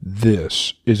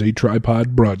This is a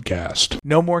Tripod broadcast.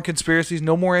 No more conspiracies,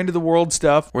 no more end of the world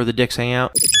stuff. Where the dicks hang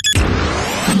out.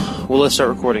 Well, let's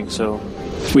start recording, so...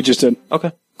 We just did.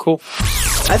 Okay, cool.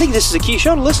 I think this is a key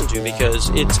show to listen to because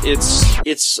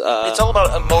it's all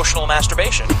about emotional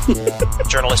masturbation.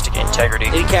 Journalistic integrity.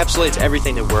 It encapsulates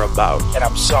everything that we're about. And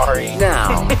I'm sorry.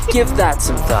 Now, give that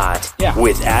some thought. Yeah.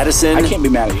 With Addison I can't be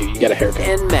mad at you. You got a haircut.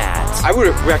 and Matt. I would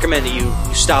recommend that you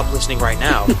stop listening right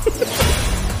now.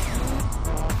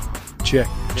 Check,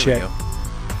 There we check. go.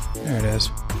 There it is.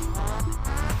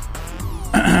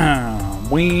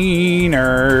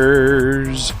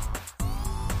 Wieners.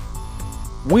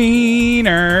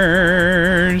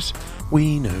 Wieners.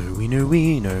 Wiener, wiener,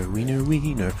 wiener, wiener,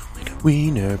 wiener,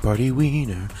 wiener, party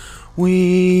wiener,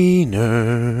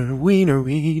 wiener, wiener,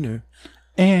 wiener.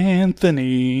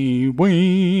 Anthony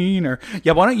Wiener.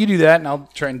 Yeah, why don't you do that and I'll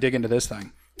try and dig into this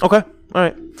thing. Okay, all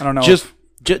right. I don't know. Just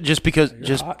because,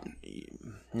 just hot.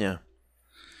 yeah.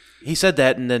 He said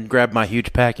that and then grabbed my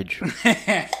huge package.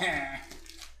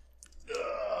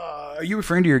 Are you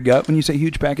referring to your gut when you say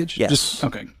huge package? Yes. Just,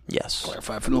 okay. Yes.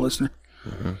 Clarify for the listener.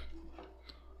 Mm-hmm.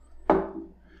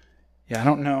 Yeah, I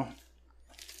don't know.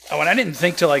 Oh, and I didn't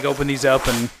think to like open these up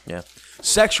and Yeah.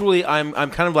 Sexually, I'm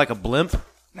kind of like a blimp.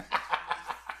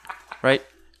 Right?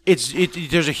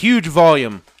 There's a huge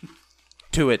volume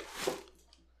to it.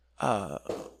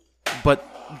 But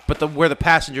where the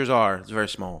passengers are, it's very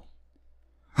small.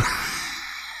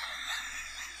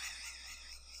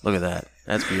 Look at that.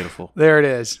 That's beautiful. there it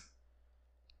is.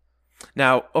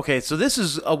 Now, okay, so this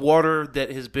is a water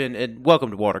that has been, and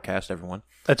welcome to Watercast, everyone.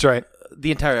 That's right.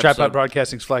 The entire Tripod episode,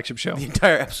 Broadcasting's flagship show. the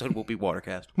entire episode will be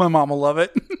Watercast. My mom will love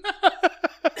it.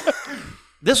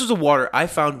 This was a water I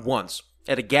found once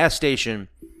at a gas station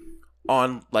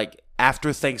on, like,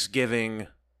 after Thanksgiving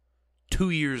 2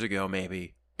 years ago,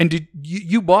 maybe. And did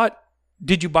you buy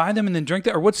them and then drink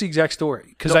that? Or what's the exact story?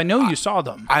 Because I know you saw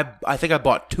them. I think I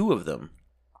bought 2 of them.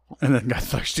 And then got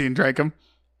thirsty and drank them.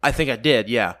 I think I did,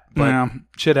 yeah. But, Yeah,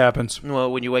 shit happens. well,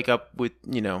 when you wake up with,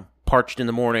 parched in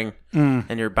the morning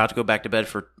and you're about to go back to bed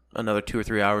for another 2 or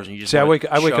 3 hours and you just See, I wanna wake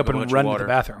chug up a and bunch run of to the water.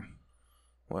 bathroom.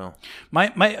 Well,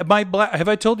 Have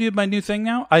I told you my new thing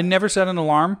now? I never set an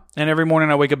alarm, and every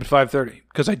morning I wake up at 5:30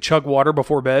 because I chug water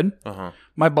before bed. uh-huh.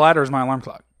 My bladder is my alarm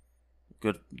clock.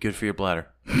 Good for your bladder.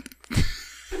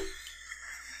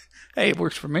 Hey, it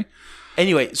works for me.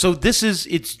 Anyway, so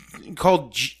it's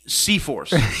called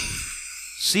Sea-Force.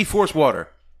 Sea-Force water.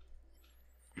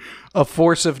 A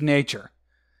force of nature.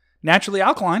 Naturally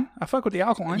alkaline. I fuck with the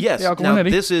alkaline. Yes. The Now,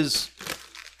 alkalinity.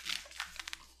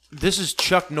 this is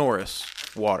Chuck Norris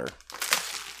water.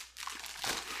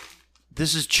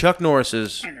 This is Chuck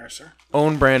Norris's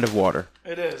own brand of water.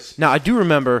 It is. Now, I do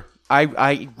remember,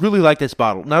 I really like this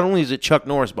bottle. Not only is it Chuck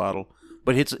Norris bottle,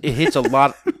 but it hits a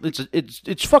lot.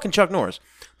 It's fucking Chuck Norris,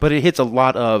 but it hits a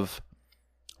lot of,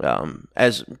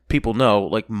 as people know,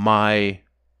 like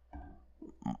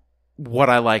what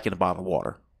I like in a bottle of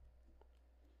water.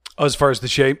 Oh, as far as the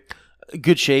shape?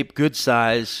 Good shape, good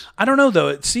size. I don't know, though.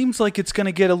 It seems like it's going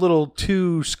to get a little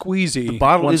too squeezy The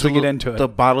bottle once is we get into it. The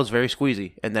bottle is very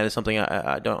squeezy, and that is something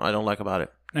I don't like about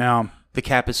it. Now, The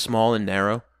cap is small and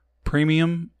narrow.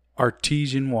 premium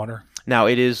artesian water. Now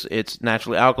it's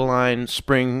naturally alkaline,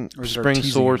 spring Or is it spring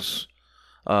artesian? source,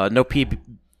 no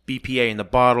BPA in the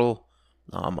bottle.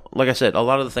 Like I said, a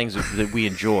lot of the things that we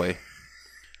enjoy.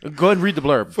 Go ahead and read the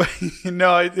blurb.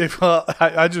 No, I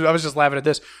was just laughing at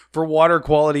this. For water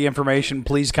quality information,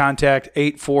 please contact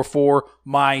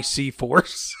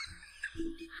 844-MY-C-Force.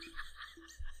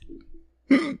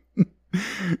 You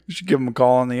should give them a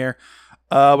call on the air.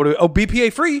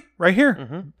 BPA free right here.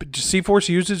 Mm-hmm. C-Force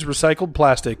uses recycled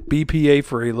plastic. BPA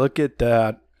free. Look at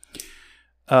that.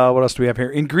 What else do we have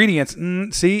here? Ingredients.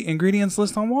 Ingredients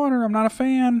list on water. I'm not a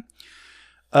fan.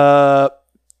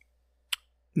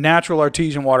 Natural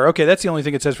artesian water. Okay, that's the only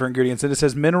thing it says for ingredients. And it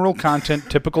says mineral content,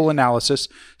 typical analysis.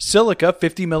 Silica,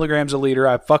 50 milligrams a liter.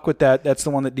 I fuck with that. That's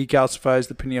the one that decalcifies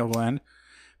the pineal gland.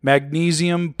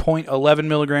 Magnesium, 0.11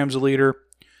 milligrams a liter.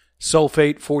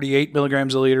 Sulfate, 48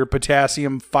 milligrams a liter.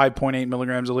 Potassium, 5.8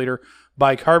 milligrams a liter.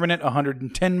 Bicarbonate,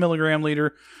 110 milligram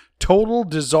liter. Total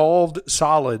dissolved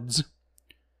solids,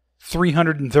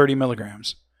 330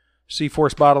 milligrams.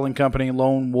 C-Force Bottling Company,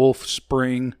 Lone Wolf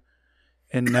Spring,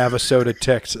 in Navasota,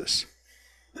 Texas.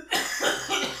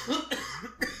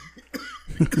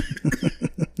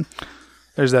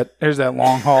 There's that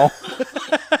long haul.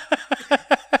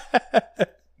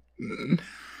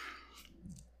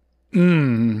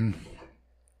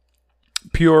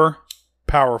 Pure,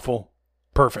 powerful,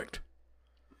 perfect.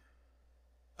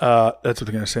 That's what they're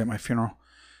going to say at my funeral.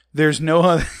 There's no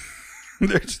other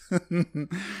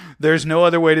There's no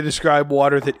other way to describe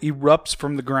water that erupts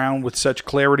from the ground with such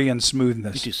clarity and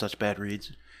smoothness. You do such bad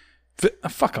reads.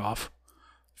 Fuck off.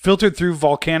 Filtered through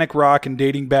volcanic rock and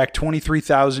dating back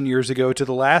 23,000 years ago to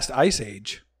the last ice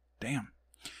age. Damn.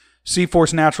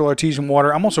 Seaforce Natural Artesian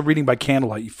Water. I'm also reading by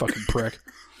candlelight, you fucking prick.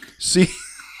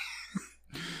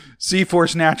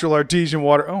 Seaforce Natural Artesian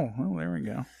Water. Oh, well, there we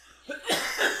go.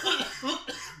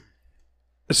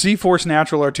 Seaforce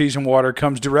Natural Artesian Water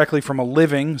comes directly from a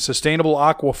living, sustainable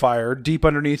aquifer deep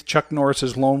underneath Chuck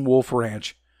Norris's Lone Wolf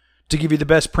Ranch. To give you the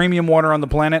best premium water on the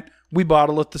planet, we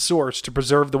bottle at the source to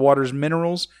preserve the water's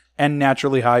minerals and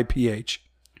naturally high pH.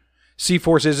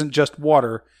 Seaforce isn't just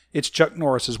water, it's Chuck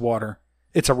Norris's water.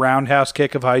 It's a roundhouse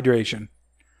kick of hydration.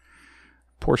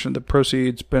 Portion of the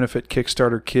proceeds benefit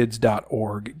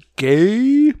KickstarterKids.org.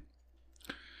 Gay?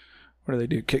 What do they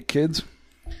do? Kick kids?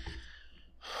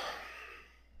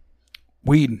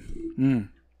 Weed. Mm.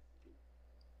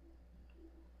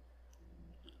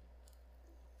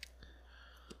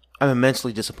 I'm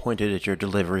immensely disappointed at your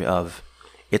delivery of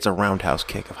 "It's a roundhouse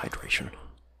kick of hydration."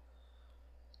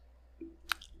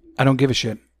 I don't give a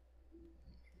shit.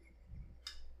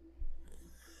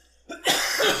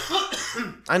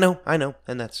 I know,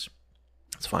 and that's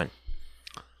fine.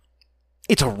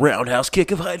 It's a roundhouse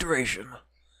kick of hydration.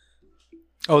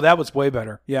 Oh, that was way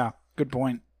better. Yeah, good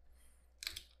point.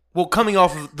 Well, coming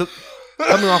off a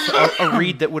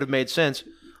read that would have made sense.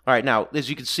 All right, now as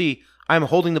you can see, I'm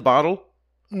holding the bottle,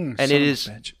 and it is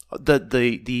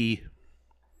the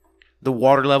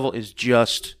water level is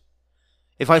just.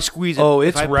 If I squeeze it, oh,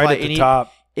 it's right at the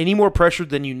top. Any more pressure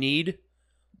than you need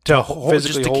to physically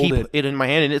just to hold keep it in my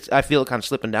hand, and I feel it kind of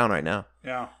slipping down right now.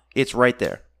 Yeah, it's right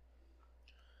there.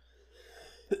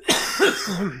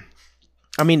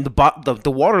 I mean,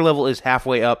 the water level is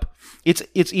halfway up. It's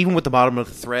even with the bottom of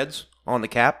the threads on the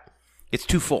cap. It's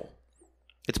too full.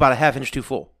 It's about a half inch too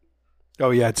full.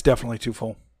 Oh yeah, it's definitely too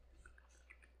full.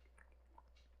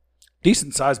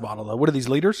 Decent size bottle though. What are these,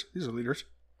 liters? These are liters.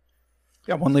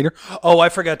 Yeah, 1 liter. Oh, I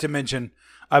forgot to mention.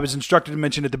 I was instructed to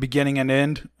mention at the beginning and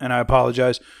end, and I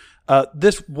apologize.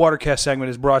 This Watercast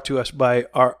segment is brought to us by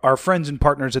our friends and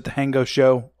partners at the Hango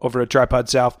Show over at Tripod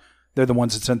South. They're the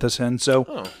ones that sent us in.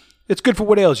 So it's good for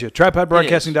what ails you.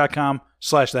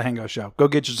 TripodBroadcasting.com/The Hango Show. Go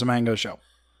get you some Hango Show.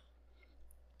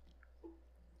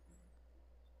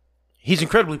 He's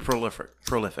incredibly prolific.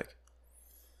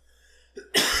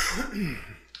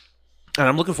 And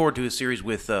I'm looking forward to his series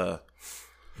with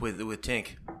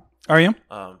Tink. Are you?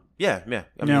 Yeah.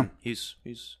 I mean, he's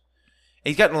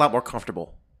gotten a lot more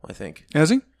comfortable, I think. Has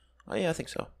he? Yeah, I think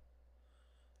so.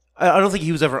 I don't think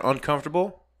he was ever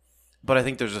uncomfortable, but I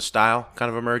think there's a style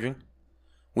kind of emerging,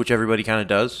 which everybody kind of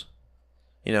does.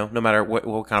 You know, no matter what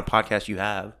kind of podcast you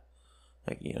have,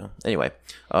 like, you know. Anyway,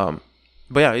 but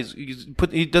yeah,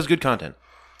 he does good content.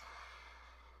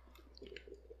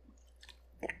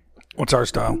 What's our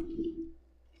style?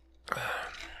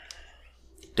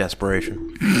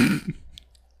 Desperation.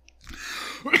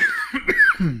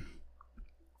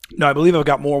 No, I believe I've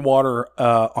got more water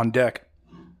on deck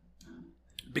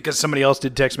because somebody else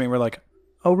did text me and we're like,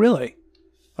 oh, really?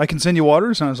 I can send you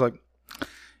waters? And I was like,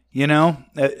 you know,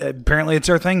 apparently it's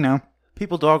our thing now.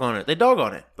 People dog on it. They dog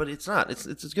on it, but it's not.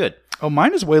 It's good. Oh,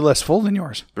 mine is way less full than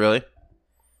yours. Really?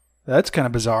 That's kind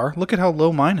of bizarre. Look at how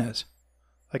low mine is.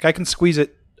 Like, I can squeeze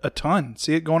it a ton.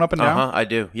 See it going up and down? Uh-huh, I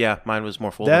do. Yeah, mine was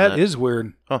more full than that. That is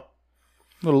weird. Huh.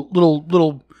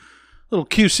 Little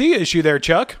QC issue there,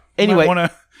 Chuck. Anyway. I want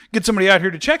to get somebody out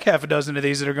here to check half a dozen of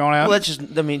these that are going out. Well,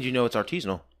 that means you know it's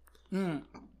artisanal.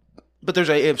 But there's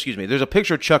a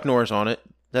picture of Chuck Norris on it.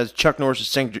 That has Chuck Norris'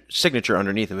 signature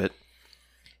underneath of it.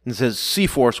 And it says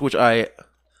Seaforce, which I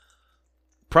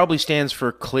probably stands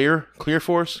for clear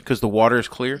force, because the water is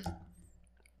clear.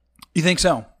 You think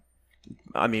so?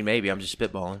 I mean, maybe. I'm just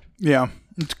spitballing. Yeah.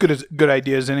 It's good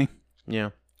idea, isn't he?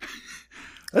 Yeah.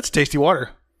 That's tasty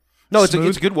water. No,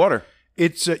 it's good water.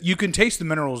 It's you can taste the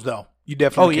minerals though. You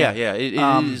definitely can. Yeah. It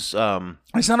is.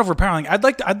 It's not overpowering. I'd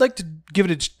like to give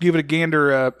it a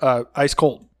gander ice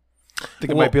cold. I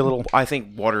think it might be a little. I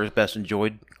think water is best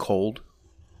enjoyed cold.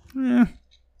 Yeah.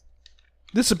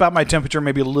 This is about my temperature,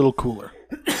 maybe a little cooler.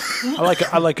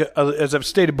 I like as I've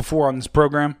stated before on this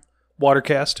program,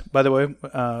 Watercast, by the way.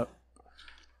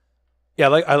 Yeah,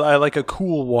 I like a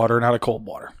cool water, not a cold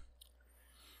water.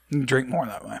 You can drink more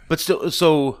that way. But still,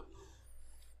 so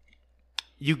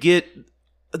you get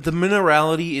the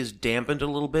minerality is dampened a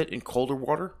little bit in colder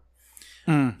water.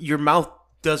 Your mouth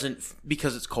doesn't,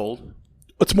 because it's cold.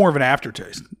 It's more of an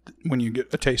aftertaste when you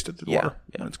get a taste of the water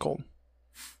when it's cold.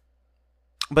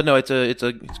 But no, it's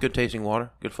good tasting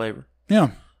water, good flavor.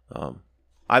 Yeah.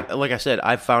 Like I said,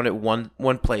 I found it one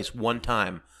place one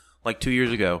time, like 2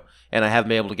 years ago, and I haven't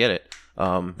been able to get it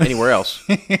anywhere else.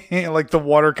 Like the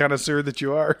water connoisseur that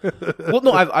you are. Well,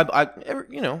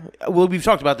 no, well, we've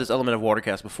talked about this element of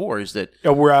Watercast before. Is that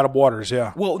We're out of waters,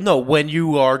 yeah. well, no, when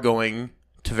you are going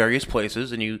to various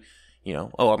places and I'm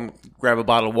gonna grab a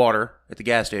bottle of water at the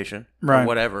gas station Right. or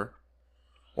whatever,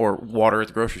 or water at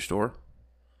the grocery store.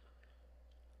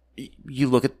 You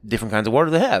look at different kinds of water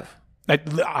they have.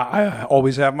 I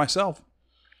always have myself.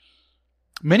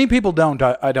 Many people don't.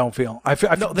 I don't feel. I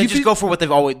feel. No, they just go for what they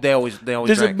always There's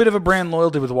drank. a bit of a brand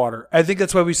loyalty with water. I think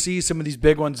that's why we see some of these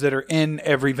big ones that are in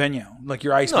every venue, like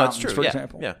your ice that's mountains, true. for Yeah,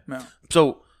 example. yeah.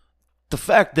 So the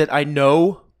fact that I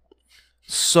know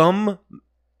some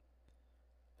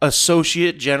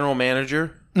associate general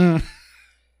manager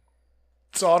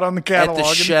Saw it on the at catalog. the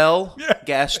Shell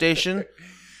gas station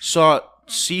saw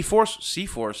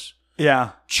Seaforce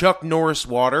Yeah, Chuck Norris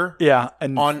water yeah,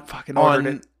 and on fucking ordered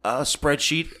it. a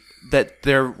spreadsheet that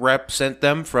their rep sent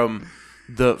them from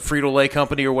the Frito-Lay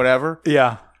company or whatever,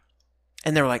 Yeah,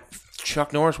 and they were like,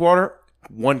 Chuck Norris water,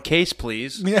 1 case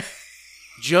please, yeah,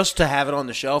 just to have it on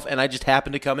the shelf, and I just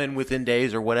happened to come in within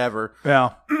days or whatever. yeah,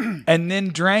 and then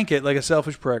drank it like a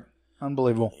selfish prick.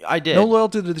 Unbelievable. I did. No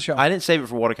loyalty to the show. I didn't save it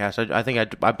for Watercast. I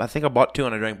think I bought 2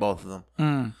 and I drank both of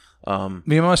them.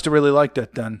 You must have really liked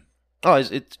it then. Oh,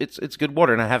 it's good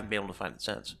water, and I haven't been able to find it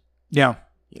since Yeah,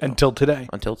 until today.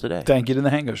 until today. Thank you to the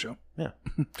Hango Show. Yeah,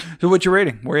 So, what's your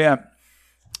rating? Where you at?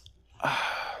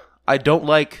 I don't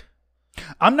like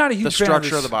I'm not a huge the fan structure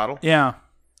this. of the bottle. Yeah,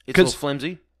 It's a little 'Cause-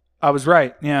 flimsy. I was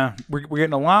right. Yeah, we're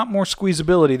getting a lot more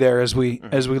squeezability there as we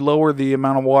lower the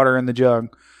amount of water in the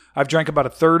jug. I've drank about a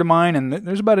third of mine, and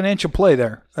there's about an inch of play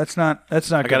there. That's not I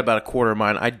good. got about a quarter of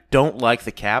mine. I don't like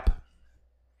the cap.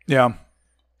 Yeah,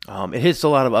 It hits a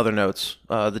lot of other notes.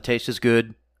 The taste is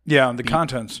good, yeah. The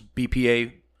contents.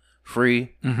 BPA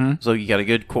free, so you got a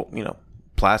good,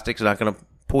 plastic's not going to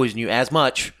poison you as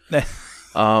much.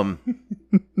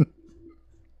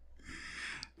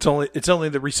 It's only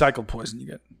the recycled poison you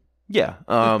get. Yeah,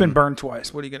 It's been burned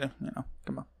twice. What are you gonna?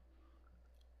 Come on.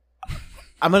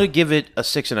 I'm going to give it a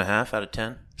 6.5 out of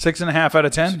 10. 6.5 out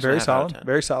of 10. 6.5 Very out of solid. 10.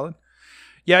 Very solid.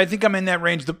 Yeah, I think I'm in that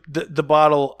range. The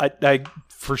bottle, I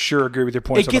for sure agree with your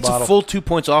points. It gets on the bottle. a full 2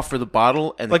 points off for the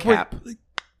bottle and the Like, wait, cap.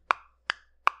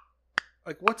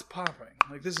 Like what's popping?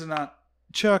 Like this is not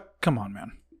Chuck. Come on,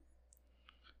 man.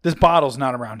 This bottle's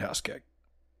not a roundhouse kick.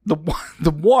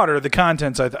 The water, the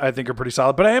contents, I think are pretty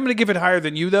solid. But I am going to give it higher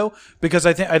than you though, because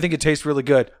I think it tastes really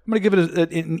good. I'm going to give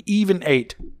it an even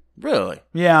 8. Really?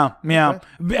 Yeah, yeah.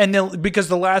 And because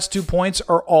the last 2 points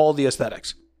are all the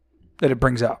aesthetics that it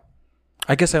brings out.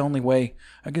 I guess I only weigh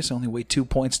 2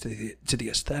 points to the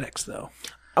aesthetics though.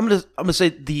 I'm gonna say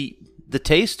the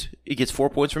taste, it gets 4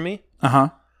 points from me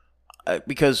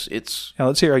because it's Yeah,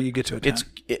 let's hear how you get to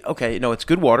it. okay. No, it's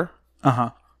good water.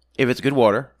 If it's good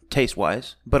water, taste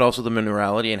wise, but also the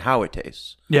minerality and how it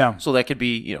tastes. Yeah. So that could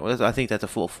be, I think that's a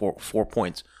full 4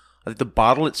 points. I think the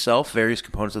bottle itself, various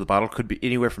components of the bottle, could be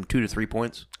anywhere from 2 to 3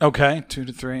 points. Okay, 2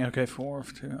 to 3. Okay, 4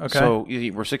 to 2. Okay. So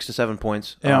we're 6 to 7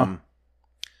 points. Yeah.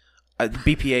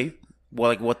 BPA. Well,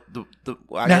 like what the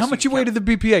now, how much you weighted the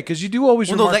BPA? Because you do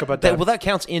always remark about that. Well, that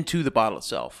counts into the bottle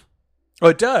itself. Oh,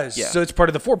 it does. Yeah. So it's part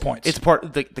of the 4 points. It's part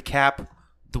of the cap,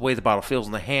 the way the bottle feels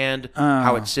in the hand,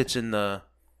 how it sits in the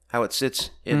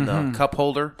the cup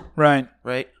holder, right.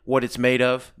 What it's made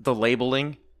of, the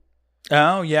labeling.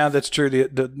 Oh, yeah, that's true.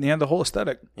 The whole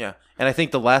aesthetic. Yeah, and I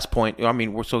think the last point. I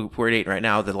mean, we're at 8 right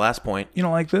now. The last point, You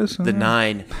don't like this? the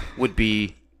 9 would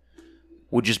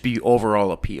just be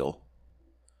overall appeal.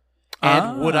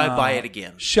 And would I buy it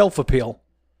again? Shelf appeal,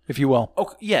 if you will.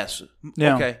 Okay, yes.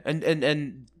 Yeah. Okay,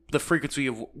 and the frequency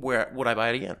of where would I buy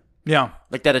it again? Yeah.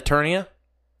 Like that Eternia,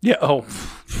 Yeah. Oh,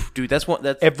 dude. That's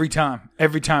every time,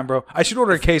 bro. I should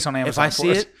order a case on Amazon. I see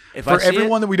for us. it- if for I see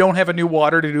everyone that we don't have a new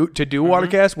water to do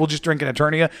Watercast, we'll just drink an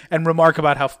Eternia and remark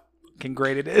about how fucking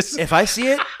great it is. If I see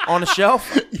it on a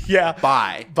shelf, yeah.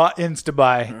 buy. Insta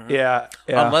buy. Yeah.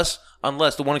 Yeah.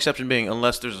 Unless the one exception being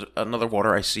unless there's another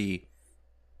water I see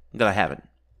that I haven't.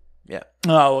 Yeah.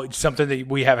 Oh, it's something that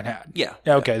we haven't had. Yeah.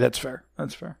 Okay, that's fair.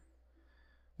 That's fair.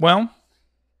 Well,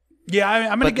 yeah,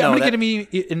 I'm gonna get me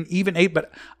an even 8,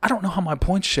 but I don't know how my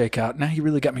points shake out. Now you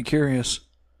really got me curious.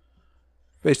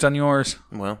 Based on yours,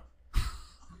 Well,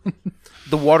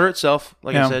 the water itself,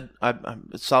 like Yeah. I said, I'm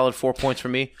a solid 4 points for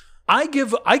me. I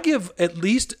give at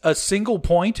least a single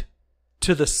point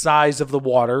to the size of the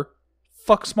water.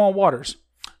 Fuck small waters.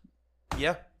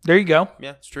 Yeah. There you go.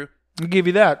 Yeah, it's true. I'll give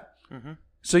you that.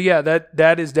 So yeah,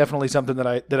 that is definitely something that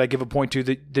I give a point to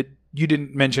that you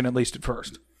didn't mention at least at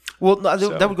first. Well, no,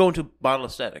 that would go into bottle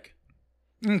aesthetic.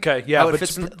 Okay, yeah, how it but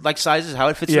fits, like sizes, how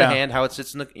it fits in Yeah. the hand, how it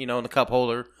sits in the in the cup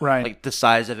holder, Right. Like the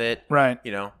size of it, right.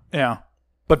 Yeah,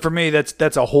 but for me,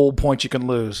 that's a whole point you can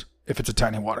lose if it's a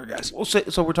tiny water, guys. Well,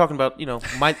 so we're talking about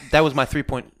that was my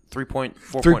 3.4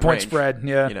 3-point range, spread.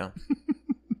 Yeah, Interesting.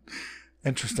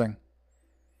 interesting.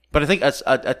 But I think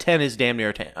a 10 is damn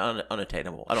near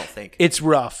unattainable. I don't think. It's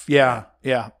rough. Yeah.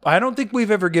 I don't think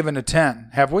we've ever given a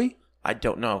 10, have we? I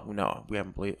don't know. No, we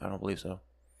haven't. I don't believe so.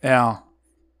 Yeah.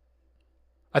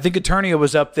 I think Eternia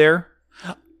was up there.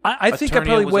 I think I Eternia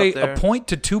probably was weigh up there. a point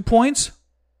to 2 points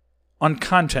on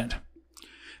content.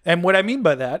 And what I mean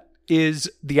by that is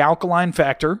the alkaline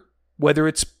factor, whether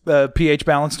it's pH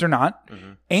balanced or not,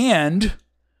 and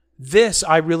this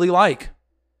I really like.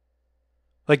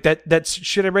 Like that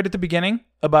shit I read at the beginning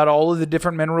about all of the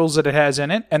different minerals that it has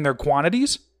in it and their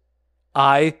quantities.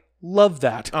 I love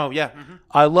that. Oh yeah.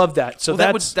 I love that. So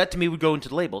Well, that's that to me would go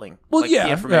into labeling. Well, like yeah,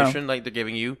 the information like they're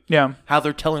giving you, yeah. how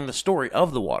they're telling the story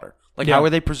of the water. Like Yeah. how are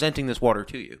they presenting this water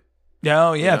to you? Yeah,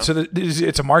 oh, yeah. know? So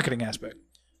it's a marketing aspect.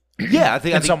 Yeah, I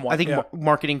think somewhat, yeah.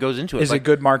 marketing goes into it. Is it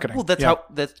good marketing? Well, that's how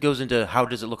that goes into how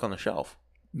does it look on the shelf.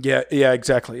 Yeah,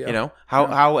 exactly. Yeah. You know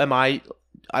how am I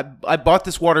bought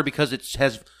this water because it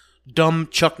has dumb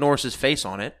Chuck Norris's face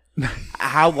on it.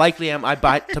 How likely am I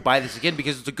to buy this again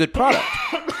because it's a good product?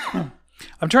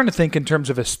 I'm trying to think in terms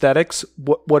of aesthetics.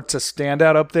 What's a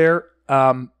standout up there?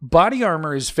 Body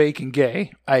Armor is fake and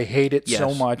gay. I hate it so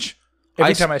Yes. much.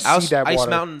 Every time I see that Ice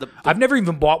water, Mountain, I've never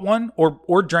even bought one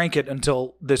or drank it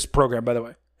until this program, by the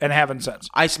way, and haven't since.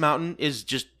 Ice Mountain is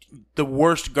just the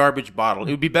worst garbage bottle.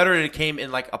 It would be better if it came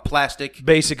in like a plastic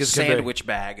Basic as can be. sandwich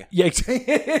bag. Yeah,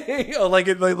 oh,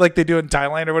 like they do in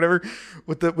Thailand or whatever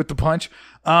with the punch.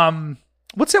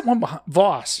 What's that one behind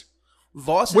Voss?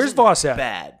 Voss. Where's isn't Voss at?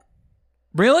 Bad.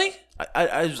 Really?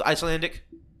 I was Icelandic.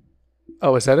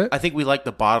 Oh, is that it? I think we like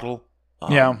the bottle.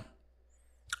 Yeah.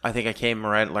 I think I came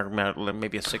right like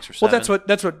maybe a 6 or 7. Well,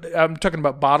 that's what I'm talking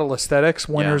about. Bottle aesthetics,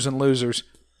 winners and losers.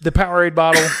 The Powerade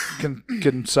bottle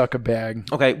can suck a bag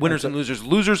Okay, winners and losers.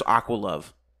 Losers, Aqua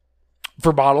Love.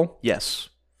 for bottle. Yes.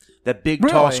 That big,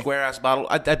 tall, Really? square-ass bottle.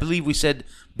 I believe we said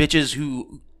bitches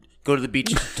who go to the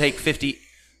beach take 50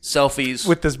 selfies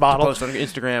With this bottle. to post on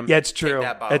Instagram. Yeah, it's take true.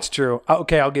 that bottle. It's true.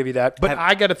 Okay, I'll give you that. But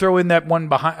I got to throw in that one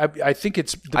behind. I think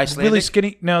it's the Icelandic? really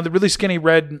skinny. No, the really skinny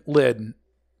red lid.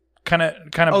 Kind of. Oh,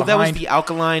 behind. that was the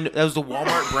alkaline. That was the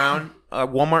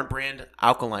Walmart brand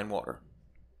alkaline water.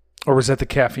 Or was that the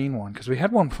caffeine one? Because we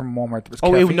had one from Walmart that was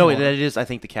Oh, caffeine. no, one. that is. I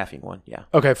think the caffeine one. Yeah,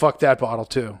 Okay, fuck that bottle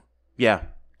too. yeah.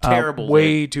 Terrible.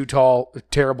 Way lid. too tall.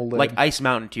 Terrible lid. Like Ice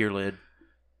Mountain tier lid.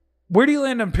 Where do you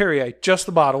land on Perrier? Just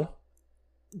the bottle.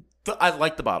 I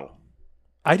like the bottle.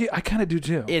 I do. I kind of do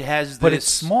too. It has, this, but it's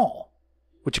small,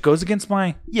 which goes against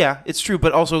my. Yeah, it's true.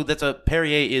 But also, that's a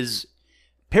Perrier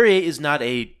is not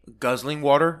a guzzling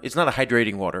water. It's not a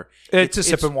hydrating water. It's a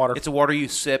sipping water. It's a water you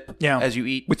sip as you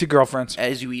eat with your girlfriends.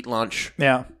 lunch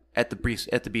Yeah. at the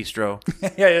bistro.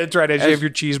 Yeah, that's right. As you have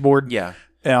your cheese board. Yeah.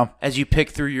 Yeah. As you pick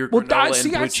through your Well, granola see,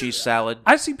 and I blue see- cheese salad.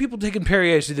 I see people taking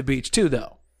Perriers to the beach too,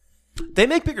 though. They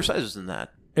make bigger sizes than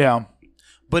that. Yeah.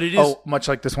 But it is much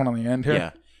like this one on the end here.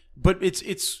 yeah. But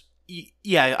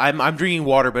I'm drinking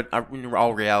water, but in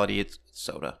all reality it's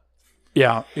soda.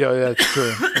 Yeah. It's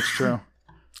true. It's true.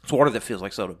 It's water that feels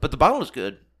like soda. But the bottle is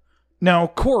good. Now,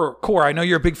 Core. I know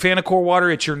you're a big fan of Core water.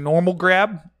 It's your normal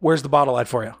grab. Where's the bottle at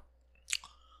for you?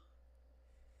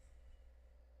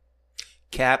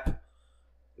 Cap,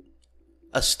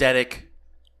 aesthetic,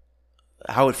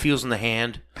 how it feels in the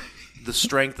hand, the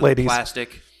strength of Ladies. the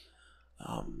plastic.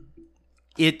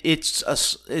 It's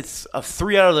a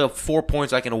 3 out of the 4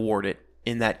 points I can award it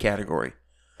in that category.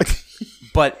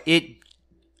 But it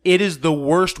is the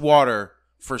worst water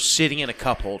for sitting in a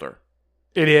cup holder.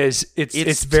 It is.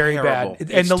 It's very terrible. bad.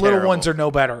 And It's the little terrible. ones are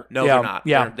no better. No, yeah, they're not.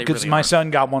 Yeah, They because really my aren't. son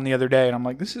got one the other day, and I'm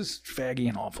like, this is faggy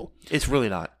and awful. It's really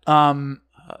not.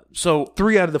 So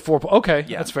 3 out of the 4. Okay,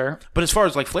 Yeah. that's fair. But as far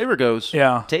as like flavor goes,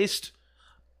 Yeah. taste,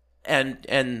 and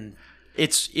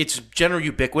it's generally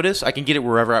ubiquitous. I can get it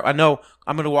wherever I know.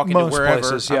 I'm going to walk into Most wherever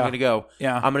places, I'm yeah. going to go.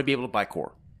 Yeah. I'm going to be able to buy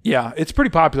Core. Yeah, it's pretty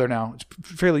popular now. It's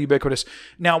fairly ubiquitous.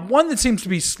 Now, one that seems to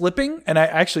be slipping, and I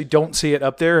actually don't see it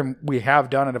up there, and we have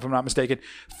done it if I'm not mistaken.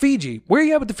 Fiji. Where are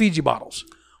you at with the Fiji bottles?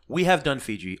 We have done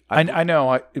Fiji. I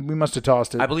know. We must have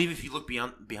tossed it. I believe if you look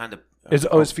behind the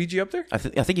Is Fiji up there? I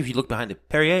think if you look behind the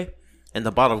Perrier and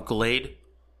the bottle of Glade,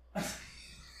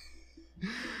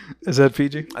 Is that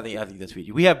Fiji? I think that's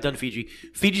Fiji. We have done Fiji.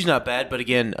 Fiji's not bad, but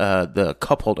again, the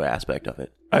cup holder aspect of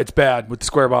it. It's bad with the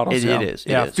square bottles. It yeah. is.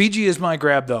 It Yeah, is. Fiji is my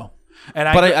grab, though. And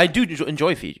But I do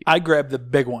enjoy Fiji. I grab the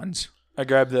big ones. I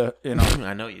grab the,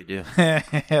 I know you do.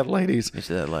 ladies. You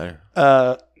said that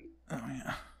later. Oh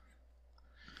yeah.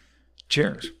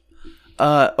 Cheers.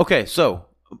 Okay, so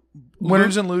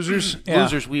Winners and losers. Yeah.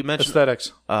 losers we mentioned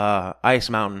Aesthetics. Ice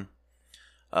Mountain.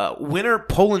 Winner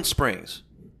Poland Springs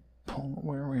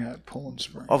Where are we at? Poland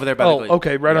Springs. over there by the Oh, Glade.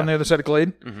 okay, right on the other side of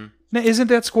Glade. Mm-hmm. Now, isn't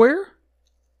that square?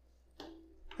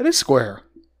 It is square.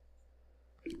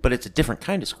 But it's a different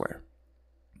kind of square.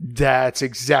 That's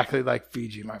exactly like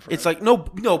Fiji, my friend. It's like no,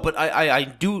 but I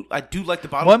do like the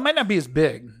bottle. Well, it might not be as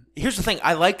big. Here's the thing: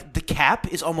 I like the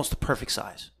cap is almost the perfect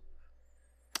size.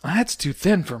 That's too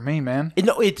thin for me, man.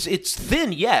 No, it's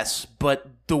thin, yes, but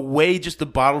the way just the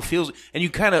bottle feels, and you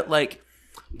kind of like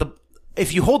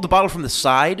if you hold the bottle from the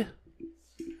side,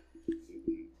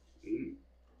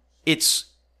 it's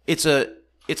a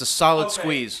solid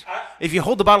squeeze. If you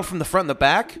hold the bottle from the front and the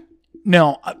back.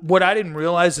 No, what I didn't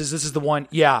realize is this is the one.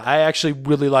 Yeah, I actually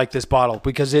really like this bottle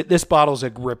because this bottle's a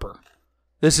gripper.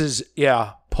 This is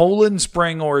Poland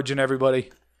Spring Origin, everybody.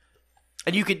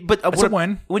 And you could, but That's a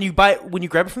win. when you grab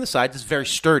it from the side, it's very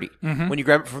sturdy. Mm-hmm. When you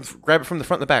grab it from the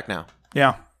front and the back, now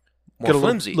Yeah, more get a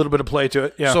flimsy. little bit of play to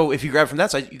it. Yeah. So if you grab it from that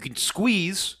side, you can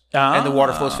squeeze, and the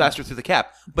water flows faster through the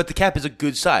cap. But the cap is a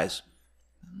good size.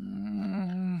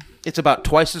 It's about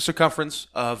twice the circumference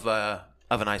of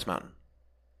an ice mountain.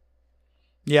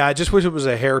 Yeah, I just wish it was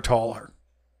a hair taller.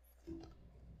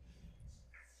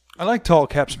 I like tall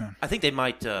caps, man. I think they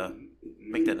might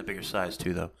make that in a bigger size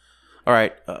too, though. All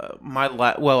right, I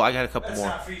got a couple more.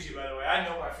 not Fiji, by the way. I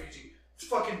know my Fiji. It's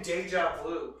fucking Deja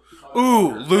Blue.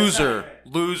 Ooh, loser.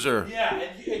 Yeah,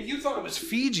 and you thought it was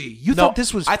Fiji. You thought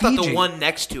this was Fiji. I thought the one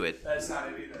next to it. That's not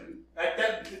it either.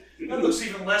 That looks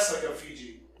even less like a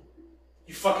Fiji.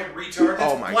 You fucking retard.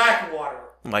 That's black water.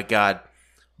 Oh my God.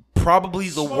 Probably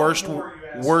the Smoke more, you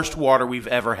asshole. worst water we've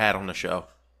ever had on the show.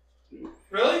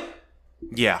 Really?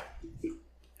 Yeah.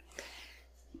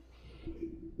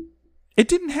 It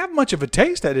didn't have much of a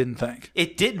taste, I didn't think.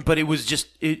 It didn't, but it was just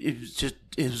it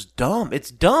was dumb. It's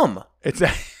dumb. It's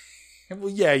well,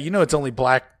 yeah, it's only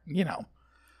black,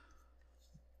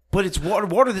 But it's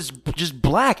water that's just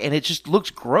black, and it just looks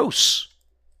gross.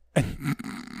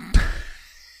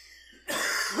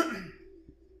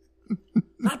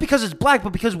 Not because it's black,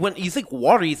 but because when you think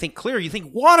water, you think clear. You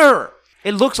think water.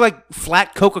 It looks like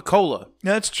flat Coca-Cola.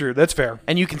 That's true. That's fair.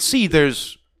 And you can see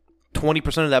there's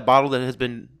 20% of that bottle that has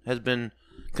been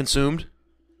consumed.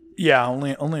 Yeah,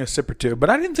 only a sip or two.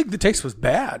 But I didn't think the taste was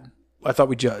bad. I thought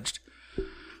we judged.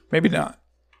 Maybe not.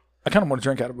 I kind of want to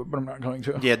drink out of it, but I'm not going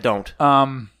to. Yeah, don't.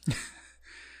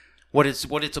 What it's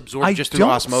absorbed just through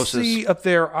osmosis. I don't see up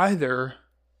there either.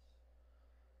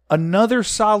 Another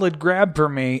solid grab for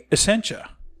me,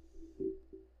 Essentia.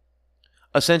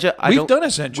 Essentia? We've done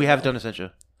Essentia. We have done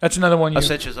Essentia. That's another one.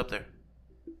 Essentia's up there.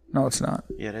 No, it's not.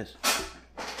 Yeah, it is.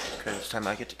 Okay, it's time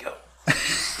I get to go.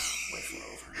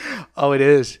 Oh, it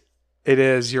is. It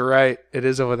is. You're right. It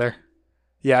is over there.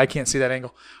 Yeah, I can't see that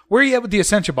angle. Where are you at with the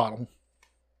Essentia bottle?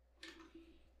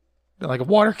 Like a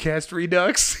water cast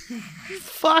redux.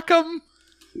 Fuck them.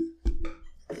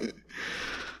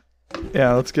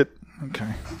 Yeah, let's get... Okay.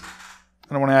 I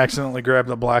don't want to accidentally grab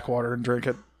the black water and drink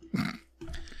it.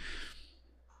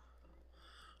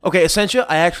 Okay, Essentia,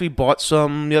 I actually bought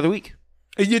some the other week.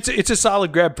 It's a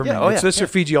solid grab for me. It's this or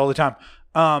Fiji all the time.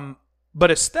 But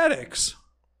aesthetics,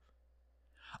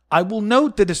 I will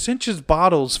note that Essentia's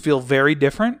bottles feel very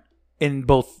different in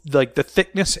both like the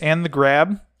thickness and the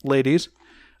grab, ladies,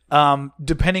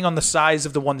 depending on the size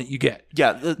of the one that you get.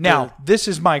 Yeah. This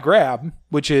is my grab,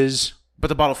 which is... But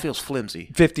the bottle feels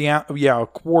flimsy. 50 ounce, a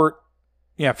quart,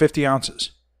 50 ounces.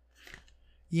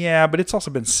 Yeah, but it's also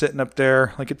been sitting up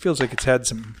there. Like, it feels like it's had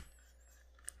some...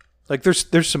 Like,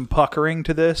 there's some puckering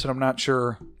to this, and I'm not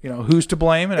sure, who's to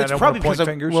blame, and It's I don't probably want to point because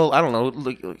fingers. Well, I don't know.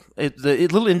 The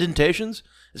little indentations,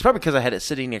 it's probably because I had it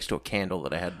sitting next to a candle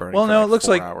that I had burning for it looks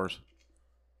 4 like... hours.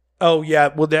 Oh, yeah,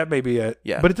 well, that may be it.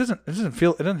 Yeah. But it doesn't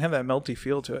have that melty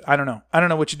feel to it. I don't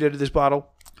know what you did to this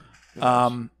bottle.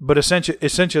 But Essentia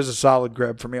is a solid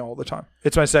grab for me all the time.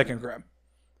 It's my second grab.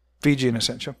 Fiji and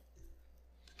Essentia.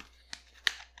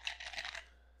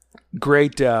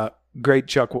 Great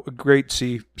Chuck, great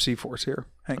C Force here.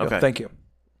 Hang on. Thank you.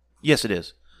 Yes, it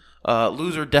is.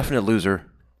 Loser, definite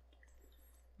loser.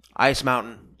 Ice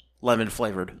Mountain, lemon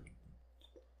flavored.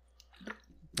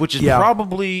 Which is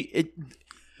probably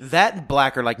that and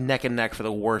black are like neck and neck for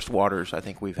the worst waters I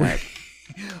think we've had.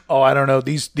 Oh, I don't know.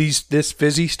 This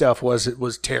fizzy stuff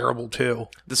was terrible too.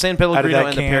 The San Pellegrino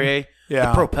and the Perrier.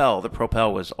 Yeah. The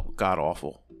Propel was god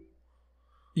awful.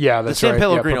 Yeah, that's right. The San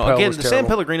Pellegrino. Yeah, Again, the San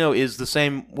Pellegrino is the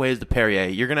same way as the Perrier.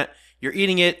 You're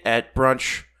eating it at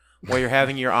brunch while you're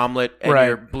having your omelet and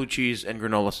your blue cheese and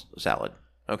granola salad.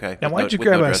 Okay. Now, why did you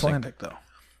grab Icelandic though?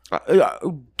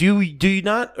 Do you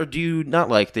not, or do you not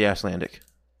like the Icelandic?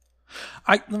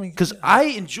 Because I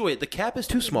enjoy it. The cap is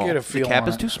too small. Get a The feel cap on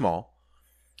is it. too small,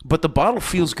 but the bottle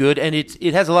feels good, and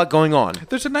it has a lot going on.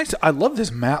 There's a nice. I love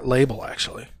this matte label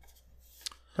actually.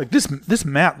 Like this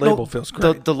matte label feels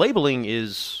great. The labeling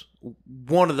is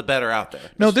one of the better out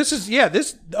there. No, this is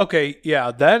okay.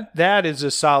 Yeah, that is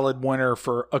a solid winner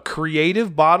for a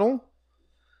creative bottle.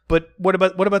 But what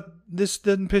about this?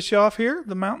 Didn't piss you off here?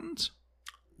 The mountains?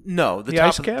 No, The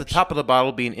ice the caps? top of the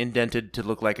bottle being indented to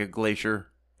look like a glacier.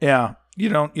 Yeah, you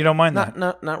don't mind that?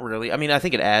 Not really. I mean, I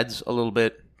think it adds a little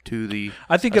bit to the.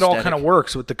 I think it all aesthetic. kind of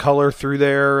works with the color through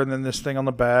there, and then this thing on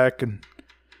the back, and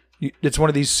it's one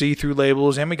of these see-through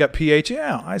labels. And we got pH.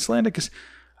 Yeah, Icelandic is.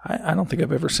 I don't think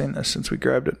I've ever seen this since we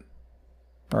grabbed it,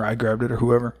 or I grabbed it, or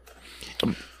whoever.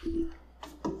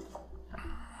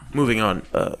 Moving on.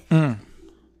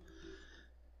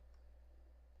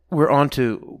 We're on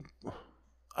to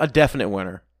a definite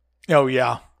winner. Oh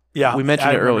yeah. We mentioned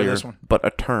I it remember earlier, this one. but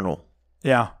Eternal.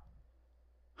 Yeah.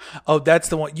 Oh, that's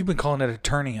the one you've been calling it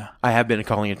Eternia. I have been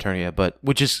calling it Eternia, but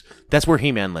that's where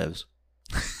He-Man lives.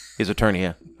 Is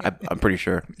Eternia. I'm pretty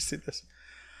sure. Let me see this.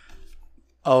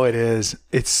 Oh, it is.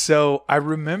 It's so. I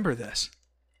remember this.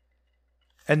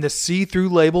 And the see-through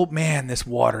label, man, this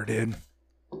water, dude.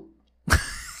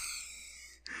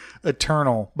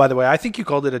 Eternal. By the way, I think you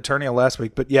called it Eternia last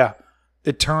week, but yeah,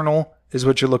 Eternal is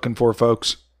what you're looking for,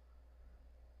 folks.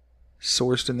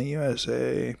 Sourced in the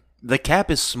USA. The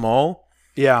cap is small,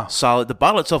 Yeah. solid. The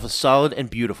bottle itself is solid and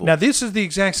beautiful. Now, this is the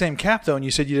exact same cap, though, and you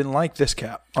said you didn't like this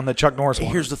cap on the Chuck Norris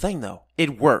one. Here's the thing, though.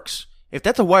 It works. If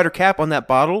that's a wider cap on that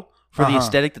bottle for the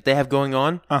aesthetic that they have going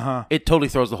on, it totally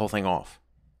throws the whole thing off.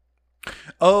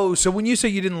 Oh, so when you say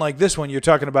you didn't like this one, you're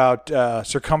talking about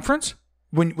circumference?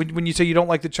 When you say you don't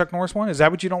like the Chuck Norris one, is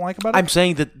that what you don't like about it? I'm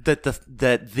saying that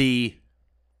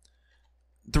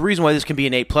the reason why this can be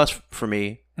an A+ for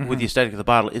me with the aesthetic of the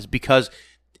bottle is because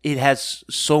it has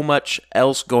so much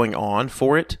else going on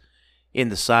for it in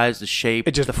the size, the shape,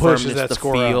 It just the pushes firmness, that the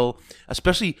score feel,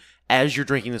 especially as you're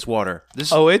drinking this water.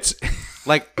 This Oh, it's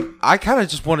like I kind of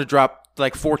just want to drop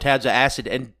like 4 tabs of acid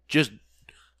and just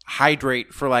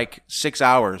hydrate for like 6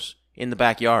 hours in the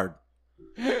backyard.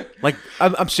 Like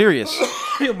I'm serious.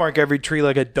 you'll mark every tree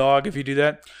like a dog if you do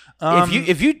that.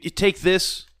 If you take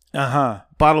this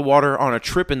bottle of water on a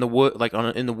trip in the wood, like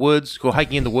in the woods, go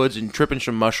hiking in the woods and tripping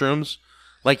some mushrooms,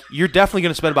 like you're definitely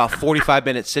going to spend about 45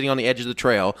 minutes sitting on the edge of the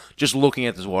trail just looking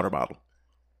at this water bottle.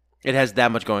 It has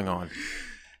that much going on.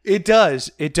 It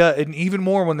does, and even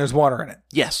more when there's water in it.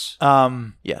 Yes.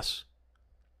 Yes.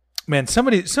 Man,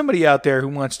 somebody out there who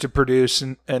wants to produce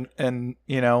and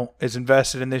you know is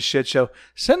invested in this shit show,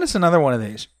 send us another one of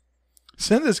these.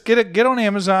 Send us get on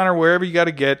Amazon or wherever you got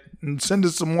to get, and send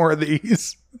us some more of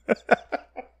these,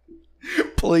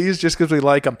 please, just because we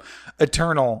like them.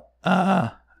 Eternal,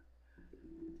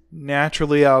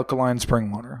 naturally alkaline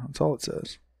spring water. That's all it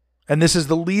says. And this is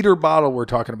the liter bottle we're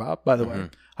talking about, by the way.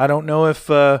 I don't know if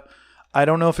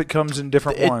it comes in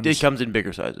different ones. It comes in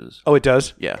bigger sizes. Oh, it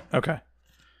does. Yeah. Okay.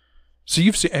 So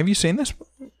have you seen this?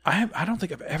 I don't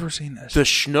think I've ever seen this. The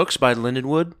Schnucks by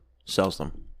Lindenwood sells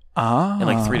them in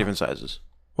like 3 different sizes.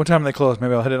 What time do they close?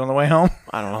 Maybe I'll hit it on the way home.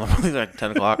 I don't know. Probably like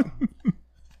 10 o'clock.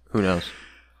 Who knows?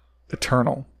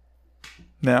 Eternal.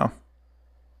 Now.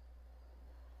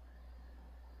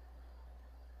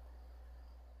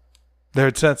 There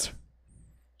it sits.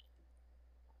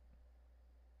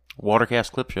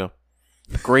 Watercast Clip Show.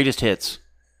 Greatest hits.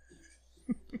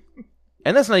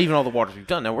 And that's not even all the waters we've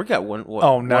done. Now we've got one. What,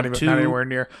 Oh, not one, even not anywhere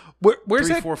near. Where's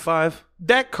 3, that? 4, 5.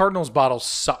 That Cardinals bottle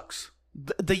sucks.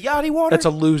 The Yachty water. That's a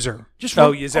loser. Just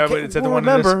is that okay, what? Is that the well, one?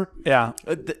 it is? remember- Yeah.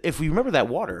 If we remember that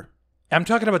water. I'm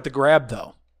talking about the Grab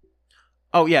though.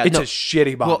 Oh yeah, It's no. a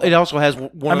shitty bottle. Well, it also has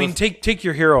one. I of mean, the, take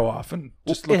your hero off and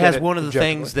just look it has at one of the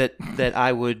objectively. things that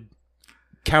I would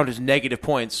count as negative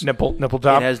points. nipple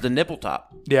top. It has the nipple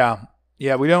top Yeah.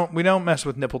 We don't mess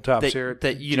with nipple tops here.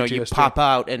 that at you know you GGST. pop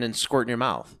out and then squirt in your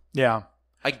mouth. Yeah.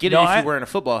 I get No, it if I- you're wearing a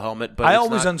football helmet, but I it's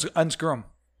always not, unscrew them.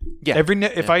 yeah.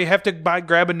 If I have to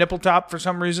grab a nipple top for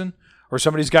some reason, or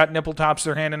somebody's got nipple tops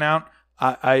they're handing out,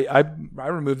 I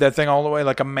remove that thing all the way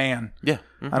like a man. yeah.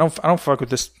 Mhm. I don't fuck with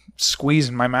this squeeze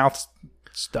in my mouth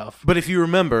stuff. But if you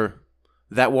remember,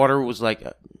 that water was like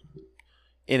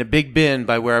in a big bin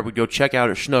by where I would go check out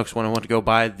at Schnucks when I went to go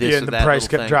buy this. Yeah, or and the that price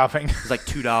little kept thing. dropping. It was like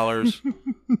 $2.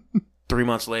 3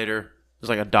 months later, it was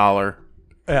like $1.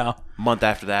 Yeah, Month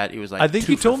after that, it was like I think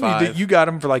 2 you for told me $5. that you got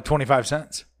them for like 25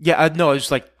 cents. Yeah, no, it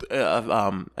was like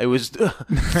it was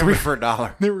 3 for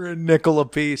 $1. They were a nickel a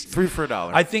piece. 3 for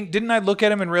 $1. Didn't I look at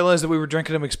them and realize that we were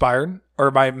drinking them expired, or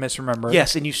am I misremembering?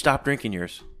 Yes, and you stopped drinking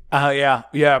yours.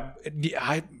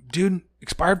 Yeah. Dude,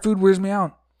 expired food wears me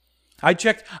out. I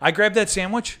grabbed that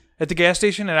sandwich at the gas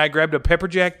station, and I grabbed a pepper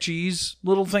jack cheese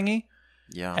little thingy.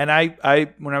 Yeah. And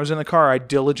I when I was in the car, I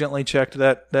diligently checked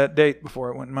that date before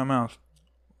it went in my mouth.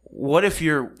 What if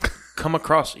you're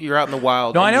out in the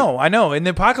wild? No, I know. In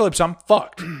the apocalypse, I'm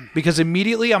fucked because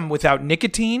immediately I'm without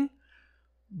nicotine,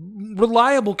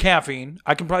 reliable caffeine.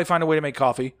 I can probably find a way to make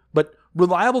coffee, but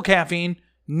reliable caffeine,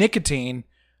 nicotine,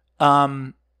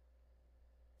 and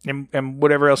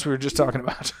whatever else we were just talking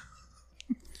about.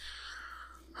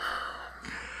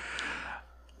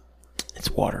 It's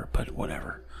water, but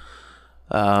whatever.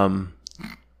 I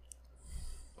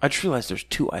just realized there's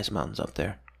 2 ice mountains up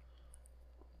there.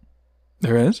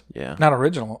 There is? Yeah. Not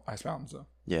original ice mountains though.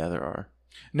 Yeah, there are.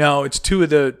 No, it's two of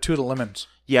the lemons.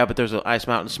 Yeah, but there's an ice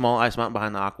mountain, small ice mountain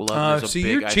behind the Aquila. And there's a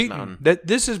big you're ice cheating. mountain.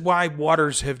 This is why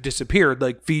waters have disappeared,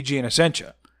 like Fiji and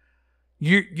Essentia.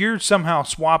 You're somehow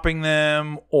swapping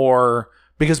them, or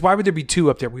because why would there be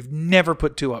 2 up there? We've never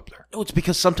put 2 up there. No, it's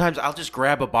because sometimes I'll just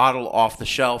grab a bottle off the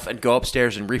shelf and go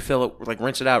upstairs and refill it, like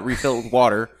rinse it out, refill it with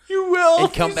water. You will.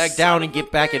 And come back down and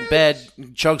get back in bed,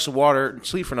 chug some water, and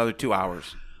sleep for another 2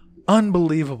 hours.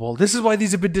 Unbelievable. This is why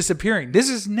these have been disappearing. This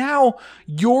is now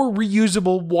your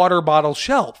reusable water bottle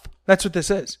shelf. That's what this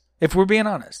is, if we're being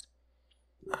honest.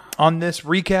 On this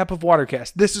recap of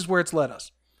Watercast, this is where it's led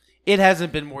us. It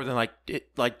hasn't been more than like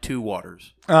 2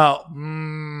 waters.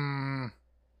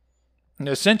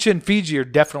 Essentia and Fiji are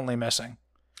definitely missing.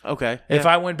 Okay. If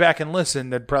yeah. I went back and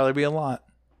listened, there'd probably be a lot.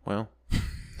 Well,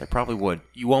 they probably would.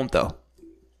 You won't, though.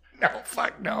 No,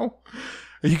 fuck no.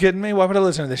 Are you kidding me? Why would I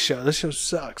listen to this show? This show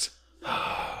sucks.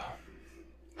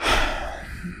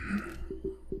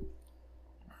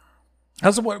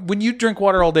 When you drink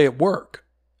water all day at work,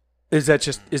 is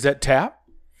that tap?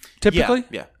 Typically?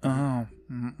 Yeah. Oh,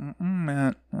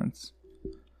 man.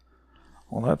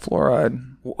 That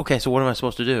fluoride. Okay, so what am I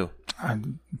supposed to do?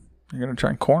 You're going to try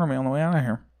and corner me on the way out of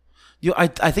here. I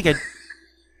think I...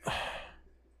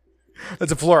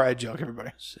 That's a fluoride joke, everybody.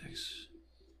 6.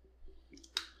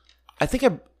 I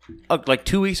think like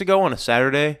 2 weeks ago on a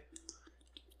Saturday,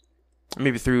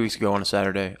 maybe 3 weeks ago on a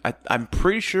Saturday, I'm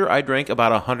pretty sure I drank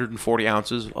about 140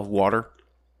 ounces of water.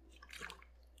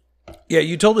 Yeah,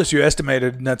 you told us you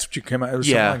estimated, and that's what you came out. It was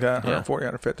Yeah, something like that, yeah. 140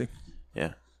 out of 50.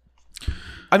 Yeah.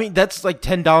 I mean, that's like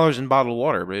 $10 in bottled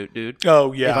water, dude.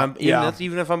 Oh, yeah. That's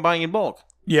even if I'm buying in bulk.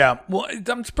 Yeah. Well,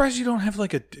 I'm surprised you don't have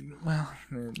like a... Well,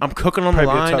 I'm cooking on the Probably be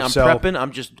a line. tough I'm sell.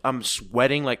 prepping. I'm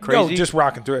sweating like crazy. no, just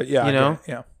rocking through it. Yeah. You know?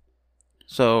 Yeah.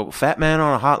 So, fat man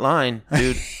on a hot line,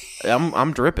 dude.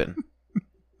 I'm dripping.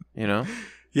 You know?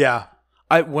 Yeah.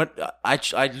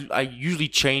 I usually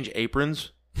change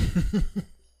aprons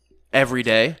every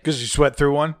day. Because you sweat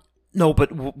through one? No,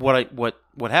 but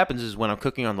what happens is when I'm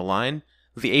cooking on the line,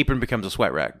 the apron becomes a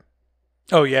sweat rag.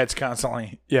 Oh, yeah, it's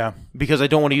constantly. Yeah. Because I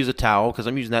don't want to use a towel because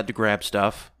I'm using that to grab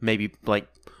stuff, maybe like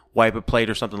wipe a plate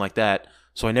or something like that.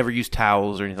 So I never use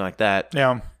towels or anything like that.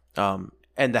 Yeah.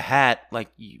 And the hat, like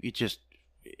it just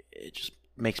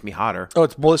makes me hotter. Oh,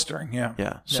 it's blistering. Yeah.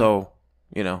 Yeah. So,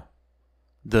 you know,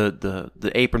 the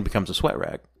apron becomes a sweat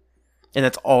rag. And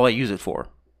that's all I use it for.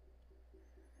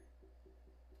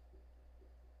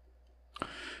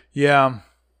 Yeah.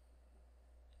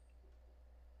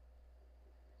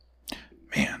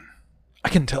 Man, I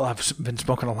can tell I've been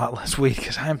smoking a lot less weed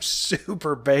because I'm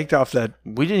super baked off that.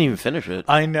 We didn't even finish it.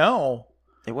 I know.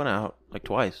 It went out like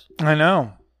twice. I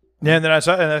know. Yeah, and then I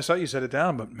saw you set it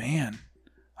down, but man,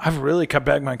 I've really cut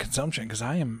back my consumption because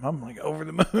I'm like over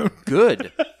the moon.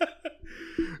 Good.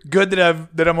 Good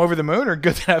that I'm over the moon, or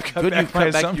good that I've cut Good back you've my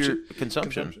cut back consumption. your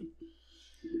consumption.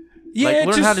 Yeah, Like,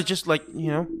 learn how to just like,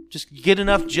 you know, just get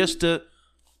enough just to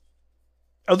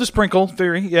the sprinkle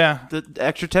theory. Yeah, the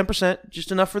extra 10%,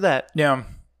 just enough for that. yeah. And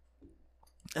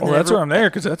Well, then that's where I'm there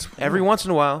because that's every once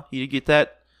in a while you get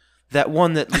that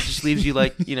one that just leaves you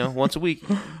like, you know, once a week.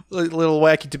 little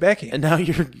wacky tobacco. And now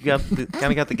you kind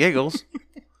of got the giggles.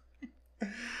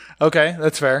 Okay,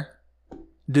 that's fair.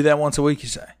 Do that once a week, you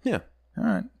say? Yeah. All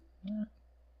right.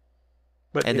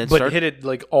 But And then but start- hit it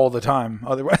like all the time.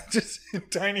 Otherwise, just in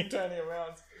tiny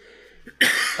amounts.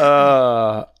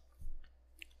 Well,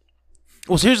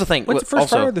 so here's the thing. What's the first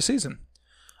Also, fire of the season?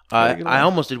 I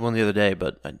almost did one the other day,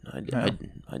 but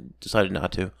I decided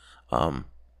not to.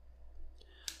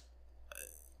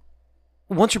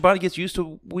 Once your body gets used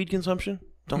to weed consumption,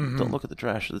 don't look at the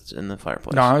trash that's in the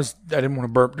fireplace. No, I didn't want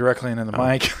to burp directly into the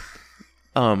mic.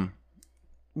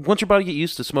 Once your body get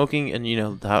used to smoking and you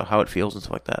know how it feels and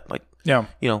stuff like that, like Yeah,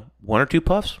 you know, 1 or 2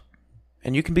 puffs,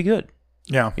 and you can be good.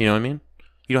 yeah. You know what I mean?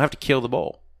 You don't have to kill the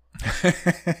bowl.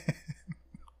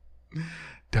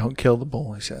 Don't kill the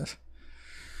bull, he says.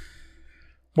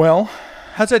 Well,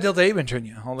 how's that Delta 8 been treating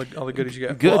you? All the goodies you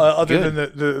got? Good, Well, other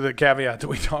good. than the caveat that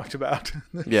we talked about.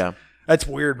 Yeah. That's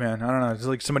weird, man. I don't know. It's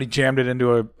like somebody jammed it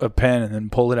into a pen and then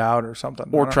pulled it out or something.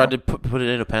 Or tried to put it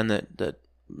in a pen that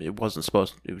it wasn't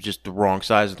supposed to. It was just the wrong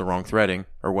size of the wrong threading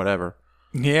or whatever.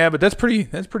 Yeah, but that's pretty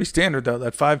standard though.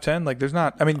 That 510, like there's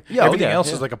not. I mean, Yeah, everything yeah, else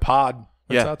yeah. is like a pod.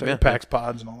 That's Yeah, out there. yeah, It packs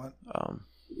pods and all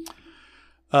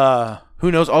that.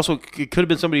 Who knows? Also, it could have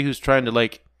been somebody who's trying to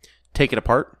like take it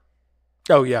apart.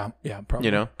 Oh yeah, probably.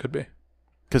 You know? Could be.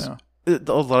 Because Yeah.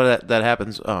 a lot of that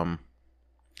happens.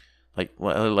 Like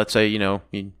let's say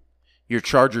your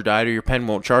charger died or your pen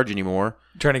won't charge anymore,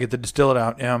 Trying to get the distillate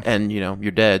out. Yeah. and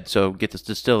you're dead. So get this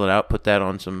distillate out, put that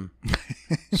on some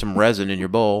resin in your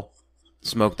bowl,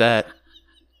 smoke that.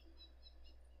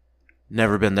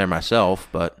 Never been there myself,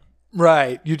 but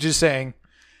Right. You're just saying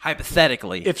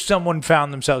hypothetically, if someone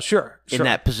found themselves in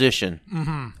that position.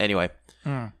 Mm-hmm. Anyway.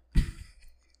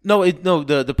 No,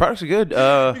 the products are good.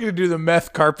 You're gonna do the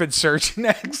meth carpet search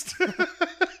next.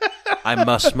 I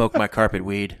must smoke my carpet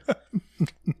weed.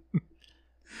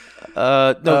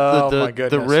 Oh, my The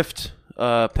goodness. Rift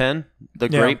pen, the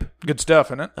Yeah. grape. Good stuff,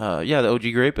 isn't it? Yeah, the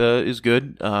OG grape is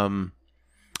good.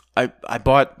 I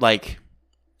bought like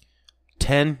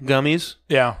 10 gummies,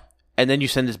 Yeah. and then you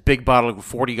send this big bottle of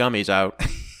 40 gummies out.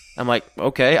 I'm like,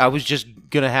 okay, I was just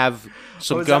gonna have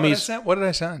some Was that what I gummies. sent? What did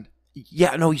I send?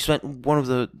 Yeah, no, you spent one of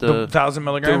the 1,000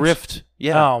 milligrams. the Rift.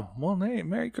 Yeah, Oh well, hey,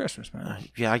 Merry Christmas, man.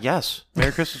 yeah, I guess.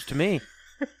 Merry Christmas to me.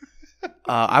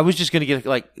 I was just gonna get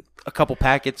like a couple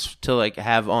packets to like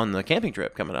have on the camping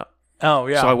trip coming up. Oh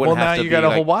yeah. So I wouldn't well, have now to you got be, a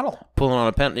like- whole bottle. Pulling on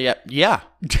a pen. Yeah.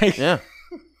 Take Yeah.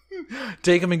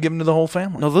 them and give them to the whole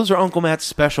family. No, those are Uncle Matt's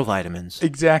special vitamins.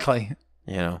 Exactly.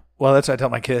 Well, that's what I tell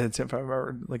my kids if I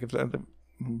ever like if they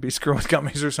be screwing with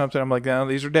gummies or something. I'm like, no,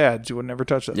 these are Dad's. You would never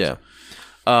touch those. Yeah.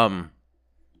 I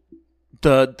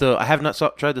have not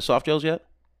tried the soft gels yet.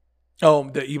 Oh,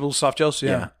 the evil soft gels.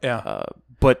 Yeah.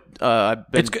 But I've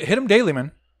been It's good. Hit them daily,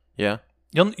 man. yeah.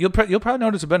 You'll probably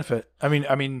notice a benefit. I mean,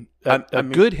 a I mean-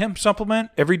 good hemp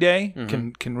supplement every day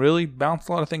Mm-hmm. can really balance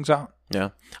a lot of things out. Yeah.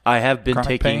 I have been Chronic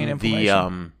pain, taking the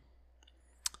inflammation.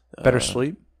 Better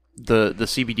sleep. the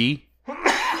CBD,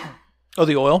 Oh,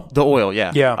 the oil, the oil.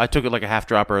 Yeah. Yeah. I took it like a half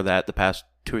dropper of that the past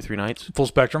 2 or 3 nights. full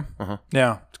spectrum. Uh-huh.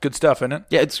 Yeah, it's good stuff, isn't it?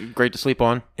 Yeah, it's great to sleep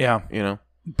on. Yeah,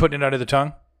 putting it under the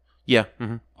tongue. Yeah.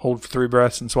 Mm-hmm. Hold for 3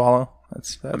 breaths and swallow.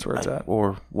 That's where it's at.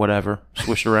 Or whatever.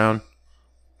 Swish it around.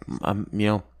 I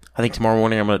think tomorrow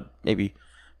morning I'm gonna maybe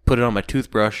put it on my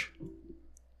toothbrush.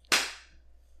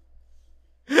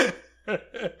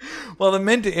 Well, the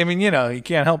mint. I mean, you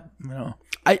can't help.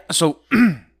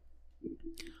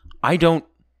 I don't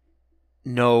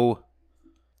know.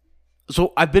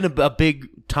 So I've been a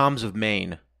big Tom's of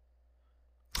Maine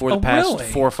for the past really?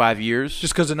 4 or 5 years.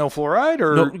 Just because of no fluoride,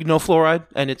 or no fluoride,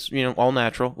 and it's all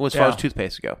natural. Well, as far Yeah. as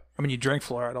toothpaste go, I mean, you drink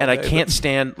fluoride, all and I day, can't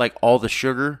stand like all the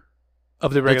sugar but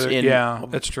of the regular. in- Yeah,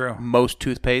 that's true. most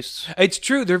toothpastes. It's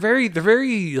true. They're very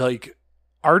like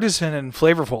artisan and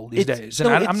flavorful these It's- days, and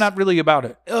no, I'm it's- not really about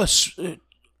it.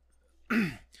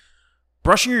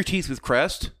 Brushing your teeth with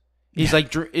Crest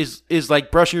is is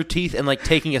like brushing your teeth and like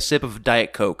taking a sip of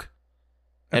Diet Coke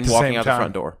and the walking same out time. the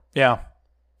front door. Yeah.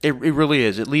 It really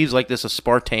is. It leaves like this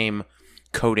aspartame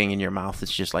coating in your mouth.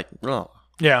 It's just like, oh,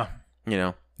 Yeah. you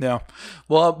know.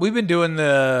 Well, we've been doing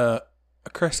the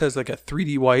Crest has like a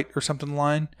 3D white or something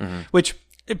line, which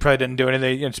it probably didn't do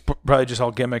anything. It's probably just all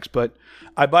gimmicks, but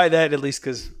I buy that at least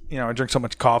because I drink so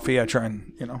much coffee. I try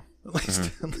and at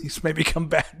least maybe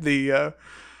combat the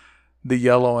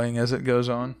yellowing as it goes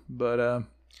on. But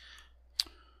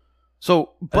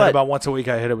So, and but about once a week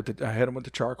I hit them with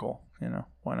the charcoal.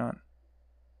 Why not?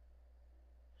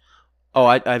 oh,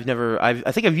 I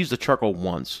think I've used the charcoal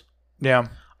once. Yeah.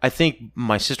 I think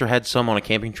my sister had some on a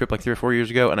camping trip like 3 or 4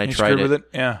 years ago, and I You tried screwed it. with it?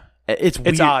 Yeah. It's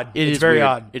weird. odd. It It's is very weird.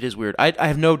 odd. It is weird. I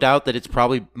have no doubt that it's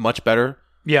probably much better,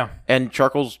 Yeah. and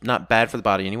charcoal's not bad for the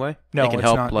body anyway. No, it can it's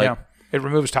help not. like Yeah. It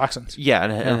removes toxins.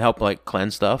 and help like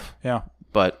cleanse stuff. Yeah.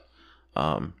 But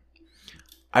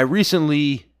I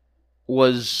recently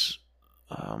was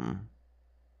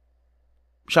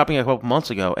shopping a couple months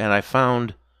ago, and I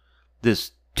found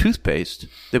this toothpaste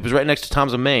that was right next to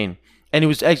Tom's of Maine, and it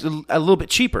was actually a little bit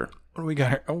cheaper. What do we got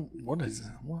here? Oh, what is this?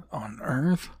 What on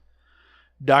earth?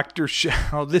 Dr.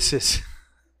 Oh, this is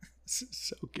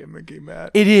so gimmicky,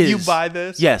 Matt. It is. You buy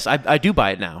this? Yes, I do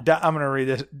buy it now. I'm going to read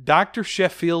this. Dr.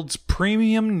 Sheffield's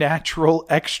Premium Natural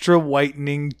Extra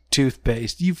Whitening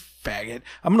Toothpaste. You faggot.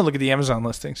 I'm going to look at the Amazon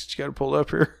listings that you got to pull up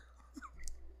here.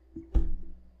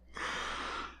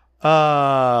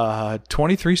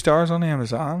 23 stars on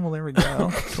Amazon. Well, there we go.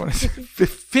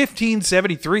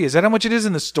 1573. Is that how much it is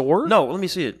in the store? No, let me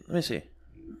see it. Let me see.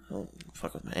 Oh,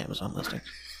 fuck with my Amazon listing.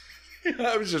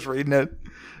 I was just reading it.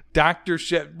 Dr.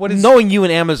 Chef. What is Knowing you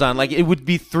and Amazon, like it would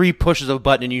be 3 pushes of a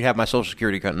button and you have my social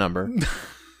security number.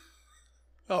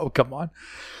 Oh, come on.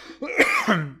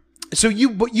 So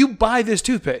you buy this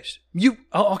toothpaste.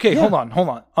 Okay, hold on.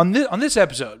 On this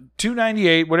episode,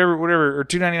 298, whatever, or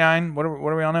 299, whatever,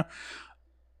 what are we on now?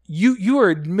 You are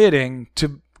admitting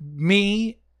to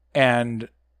me and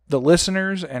the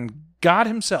listeners and God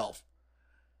himself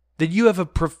that you have a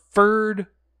preferred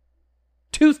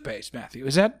toothpaste, Matthew.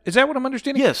 Is that what I'm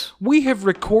understanding? Yes. We have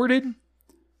recorded,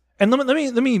 and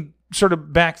let me sort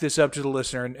of back this up to the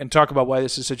listener and talk about why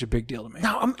this is such a big deal to me.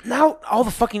 Now all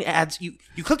the fucking ads, you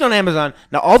clicked on Amazon,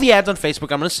 now all the ads on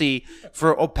Facebook I'm going to see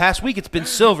for past week, it's been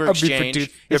Silver Exchange.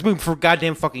 It's been for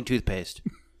goddamn fucking toothpaste.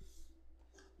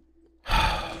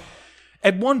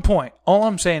 At one point, all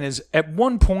I'm saying is, at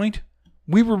one point,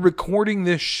 we were recording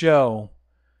this show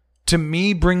to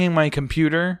me bringing my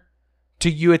computer to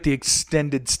you at the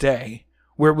extended stay,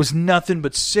 where it was nothing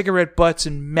but cigarette butts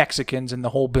and Mexicans in the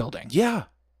whole building. Yeah.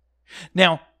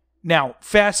 Now,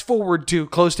 fast forward to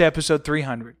close to episode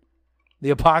 300.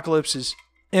 The apocalypse is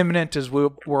imminent, as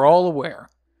we're all aware.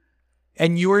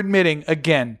 And you're admitting,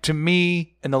 again, to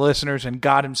me and the listeners and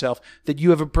God himself, that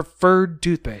you have a preferred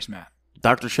toothpaste, Matt.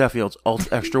 Dr. Sheffield's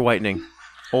Extra Whitening.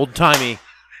 Old-timey.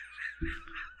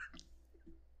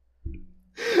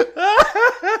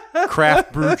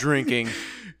 Craft brew drinking.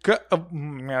 I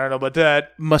don't know about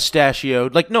that.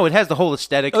 Mustachioed. Like, no, it has the whole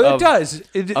aesthetic It does.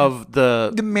 of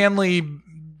the manly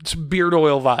beard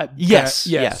oil vibe. Yes.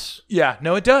 Yeah,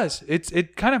 no, it does.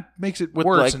 It kind of makes it with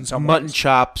worse like in some mutton ways.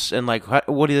 chops and like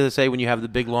what do they say when you have the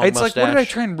big long It's mustache? like, what did I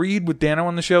try and read with Dano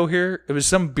on the show here? It was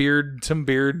some beard,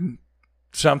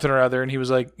 something or other, and he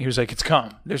was like, it's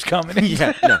cum. There's cum in it.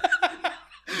 Yeah, no.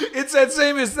 It's that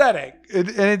same aesthetic, and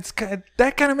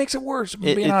that kind of makes it worse. I'm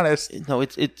being honest. No,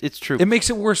 it's true. It makes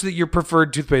it worse that your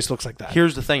preferred toothpaste looks like that.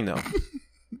 Here's the thing, though.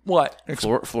 What?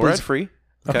 Fluoride free.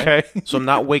 Okay. So I'm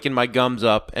not waking my gums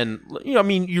up, and I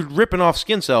mean, you're ripping off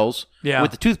skin cells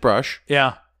with the toothbrush.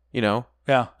 Yeah.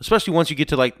 Yeah. Especially once you get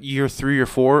to like year 3 or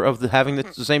 4 of having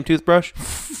the same toothbrush.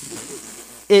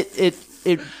 It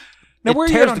Now, where are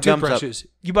you tears at on the gums up. toothbrushes?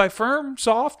 You buy firm,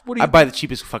 soft? What do you? I buy the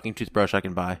cheapest fucking toothbrush I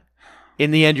can buy.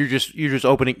 In the end, you're just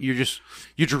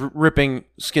ripping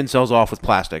skin cells off with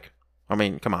plastic. I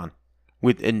mean, come on,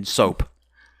 and soap.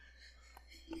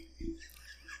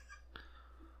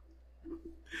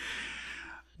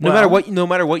 No matter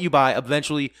what you buy,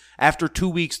 eventually after 2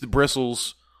 weeks, the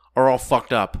bristles are all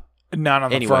fucked up. Not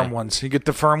on the firm ones. You get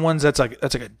the firm ones. That's like a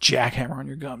jackhammer on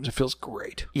your gums. It feels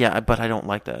great. Yeah, but I don't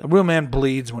like that. A real man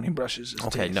bleeds when he brushes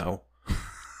his teeth. No.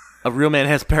 A real man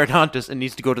has periodontitis and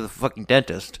needs to go to the fucking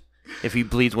dentist if he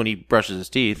bleeds when he brushes his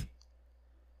teeth.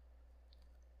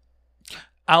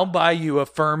 I'll buy you a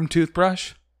firm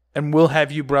toothbrush, and we'll have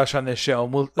you brush on this show.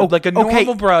 And we'll like a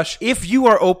normal brush. If you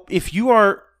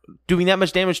are doing that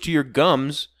much damage to your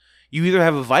gums, you either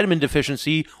have a vitamin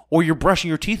deficiency or you're brushing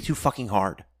your teeth too fucking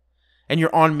hard. And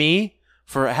you're on me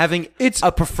for having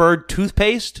a preferred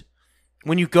toothpaste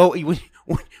when you go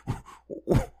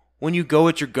when you go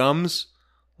at your gums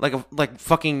like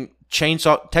fucking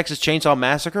Texas Chainsaw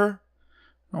Massacre.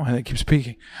 Oh, I keep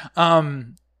speaking.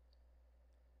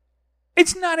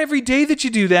 It's not every day that you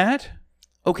do that.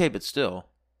 Okay, but still,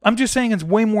 I'm just saying it's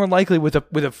way more likely with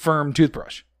a firm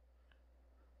toothbrush.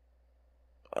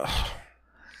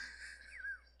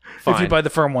 Fine. If you buy the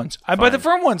firm ones. I buy the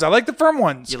firm ones. I like the firm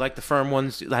ones. You like the firm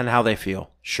ones and how they feel.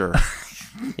 Sure.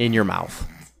 In your mouth.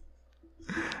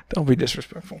 Don't be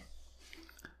disrespectful.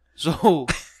 So,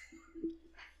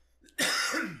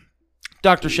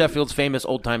 Dr. Sheffield's famous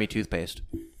old-timey toothpaste.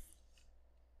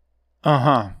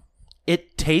 Uh-huh.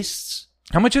 It tastes...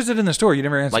 How much is it in the store? You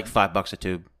never answered. Like $5 a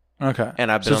tube. Okay. And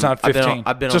so it's not 15.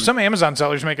 So some Amazon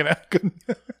sellers making it.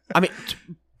 I mean,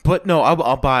 but no,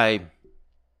 I'll buy...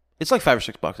 It's like $5 or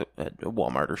 $6 at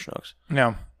Walmart or Schnucks.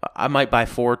 No. I might buy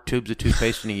 4 tubes of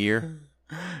toothpaste in a year.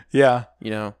 Yeah.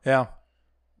 Yeah.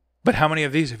 But how many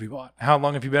of these have you bought? How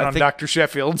long have you been on Dr.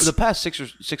 Sheffield's? The past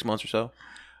 6 months or so.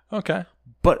 Okay.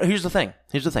 But here's the thing.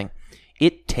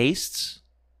 It tastes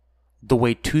the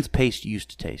way toothpaste used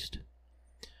to taste.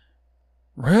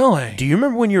 Really? Do you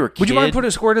remember when you were a kid? Would you mind put a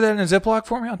squirt of that in a Ziploc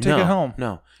for me? I'll take it home.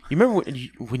 No. You remember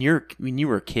when you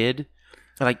were a kid?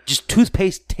 Like, just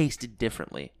toothpaste tasted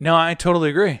differently. No, I totally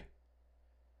agree.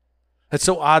 That's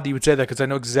so odd that you would say that because I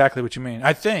know exactly what you mean.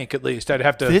 I think, at least, I'd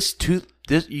have to... This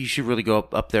you should really go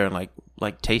up there and,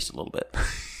 like taste a little bit.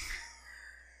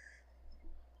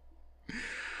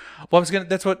 Well,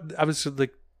 that's what I was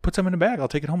like. Put some in a bag. I'll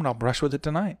take it home and I'll brush with it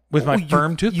tonight with my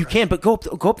firm toothbrush. You can, but go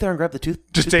up there and grab the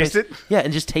toothpaste. Just taste it? Yeah,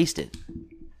 and just taste it.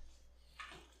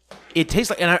 It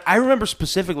tastes like, and I remember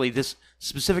specifically this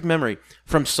specific memory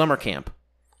from summer camp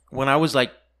when I was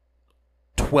like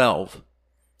 12,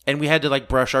 and we had to like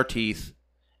brush our teeth,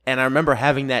 and I remember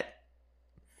having the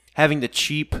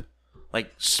cheap,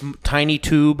 like tiny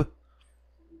tube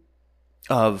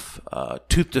of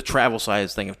the travel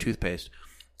size thing of toothpaste,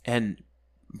 and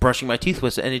brushing my teeth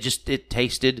with it, and it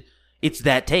tasted, it's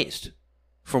that taste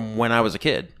from when I was a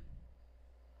kid.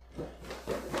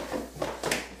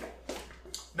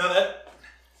 No,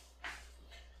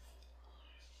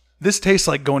 this tastes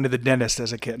like going to the dentist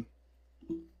as a kid.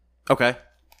 Okay.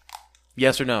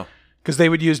 Yes or no? Because they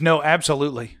would use no,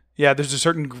 absolutely. Yeah, there's a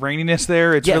certain graininess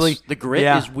there. It's yes, really the grit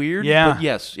yeah, is weird. Yeah, but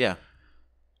yes, yeah.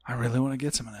 I really want to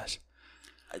get some of this,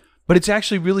 but it's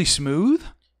actually really smooth.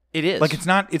 It is. Like it's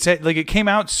not. It's like it came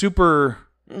out super.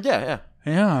 Yeah.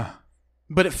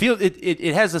 But it feels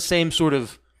it has the same sort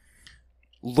of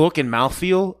look and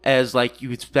mouthfeel as like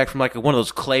you expect from like one of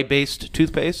those clay-based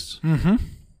toothpastes. Mm-hmm.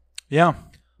 Yeah.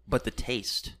 But the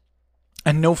taste.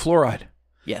 And no fluoride.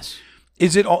 Yes.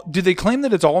 Is it all? Do they claim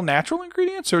that it's all natural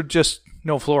ingredients or just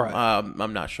no fluoride?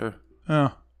 I'm not sure.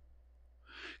 Oh.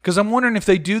 Because I'm wondering if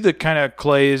they do the kind of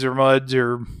clays or muds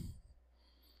or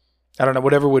I don't know,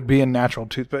 whatever would be in natural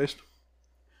toothpaste.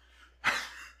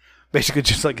 Basically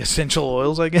just like essential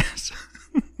oils, I guess.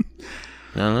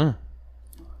 I don't know.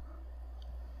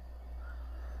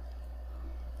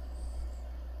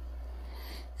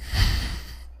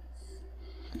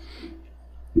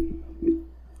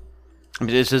 I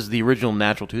mean, this is the original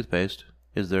natural toothpaste.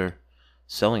 Is their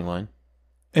selling line.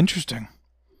 Interesting.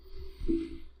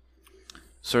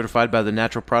 Certified by the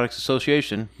Natural Products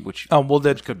Association, which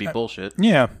that could be bullshit.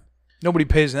 Yeah. Nobody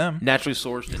pays them. Naturally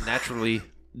sourced and naturally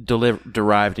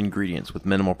derived ingredients with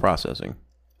minimal processing.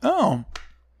 Oh.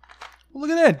 Well, look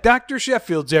at that. Dr.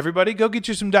 Sheffield's, everybody. Go get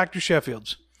you some Dr.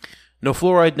 Sheffield's. No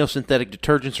fluoride, no synthetic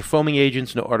detergents or foaming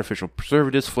agents, no artificial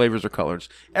preservatives, flavors, or colors.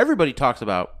 Everybody talks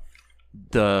about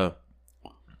the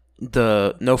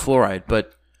no fluoride,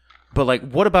 but like,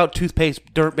 what about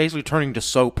toothpaste basically turning to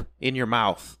soap in your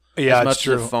mouth? Yeah, as much it's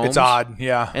true. as it foams It's odd.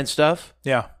 Yeah. and stuff.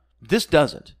 Yeah. This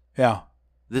doesn't. Yeah.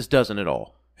 This doesn't at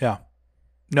all. Yeah.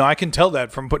 No, I can tell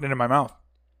that from putting it in my mouth.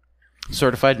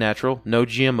 Certified natural, no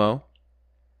GMO.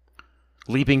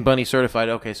 Leaping Bunny certified.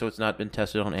 Okay, so it's not been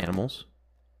tested on animals.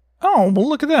 Oh, well,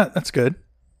 look at that. That's good.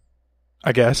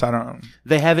 I guess. I don't know.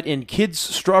 They have it in Kids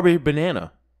Strawberry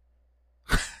Banana.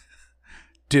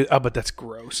 Dude, but that's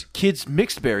gross. Kids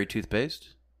Mixed Berry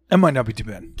toothpaste. That might not be too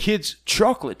bad. Kids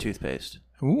Chocolate toothpaste.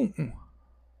 Ooh.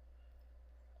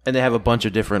 And they have a bunch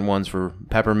of different ones for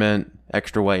peppermint,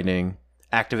 extra whitening,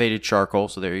 activated charcoal.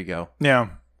 So there you go. Yeah.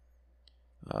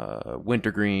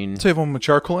 Wintergreen. Let's have one with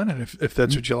charcoal in it if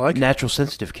that's what you like. Natural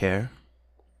sensitive care.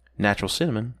 Natural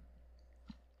cinnamon.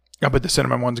 I bet the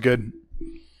cinnamon one's good.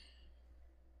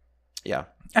 Yeah.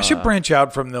 I should branch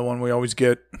out from the one we always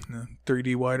get,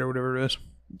 3D white or whatever it is.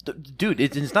 Dude,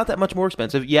 it's not that much more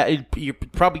expensive. Yeah, you're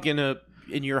probably gonna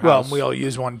in your house. Well, we all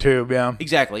use one tube, yeah.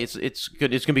 Exactly. It's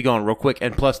good. It's gonna be going real quick,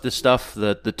 and plus this stuff,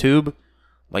 the tube,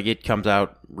 like it comes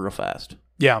out real fast.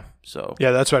 Yeah. So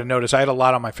yeah, that's what I noticed. I had a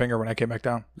lot on my finger when I came back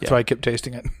down. That's why I kept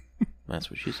tasting it. That's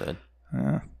what she said.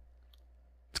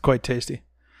 It's quite tasty.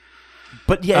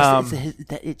 But yeah,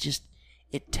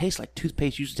 it tastes like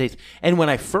toothpaste used to taste. And when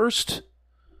I first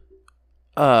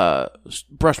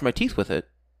brushed my teeth with it,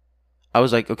 I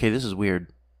was like, okay, this is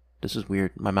weird. This is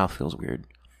weird. My mouth feels weird.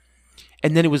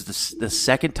 And then it was the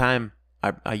second time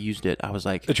I used it, I was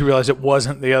like... Did you realize it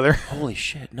wasn't the other? Holy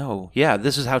shit, no. Yeah,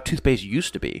 this is how toothpaste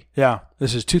used to be. Yeah,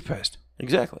 this is toothpaste.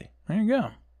 Exactly. There you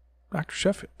go. Dr.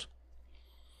 Sheffield.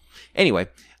 Anyway,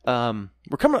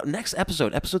 we're coming up next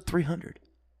episode 300.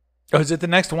 Oh, is it the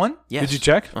next one? Yes. Did you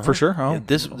check? For sure? Oh. Yeah,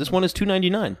 this one is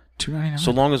 $2.99. $2.99.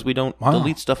 So long as we don't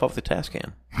delete stuff off the task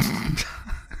can.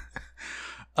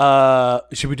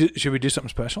 Should we do something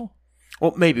special?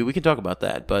 Well, maybe we can talk about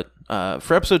that. But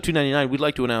for episode 299, we'd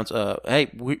like to announce, hey,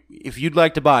 if you'd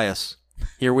like to buy us,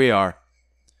 here we are.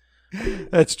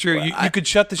 That's true. You could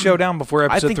shut the show down before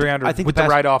episode 300 with the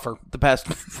right offer. The past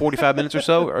 45 minutes or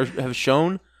so have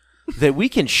shown that we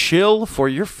can shill for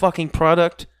your fucking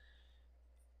product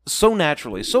so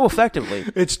naturally, so effectively.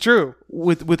 It's true.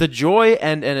 With a joy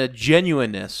and a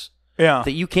genuineness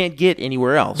that you can't get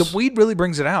anywhere else. The weed really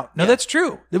brings it out. No, that's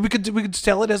true. We could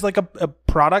sell it as like a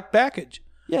product package.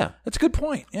 Yeah. That's a good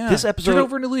point. Yeah. This episode turn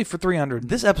over a new leaf for 300.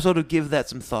 This episode would give that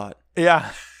some thought.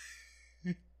 Yeah.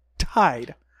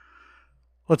 Tide.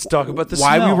 Let's talk about the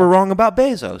why smell. we were wrong about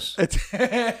Bezos.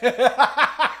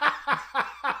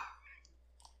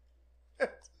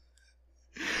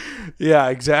 Yeah,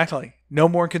 exactly. No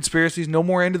more conspiracies, no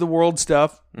more end of the world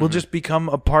stuff. We'll just become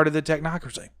a part of the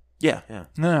technocracy. Yeah.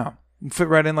 Yeah. Fit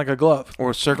right in like a glove.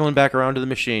 Or circling back around to the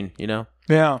machine, you know?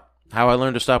 Yeah. How I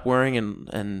learned to stop worrying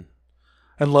and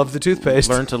love the toothpaste.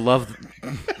 learn to love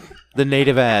the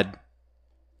native ad.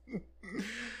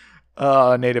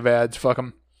 Native ads. Fuck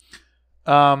them.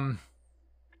 And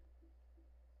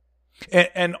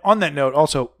on that note,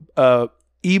 also,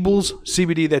 Eables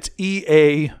CBD, that's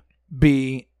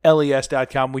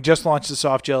EABLES.com. We just launched the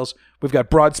soft gels. We've got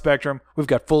broad spectrum. We've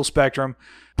got full spectrum.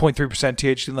 0.3%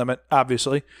 THC limit,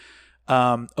 obviously.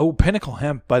 Pinnacle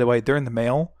Hemp, by the way, they're in the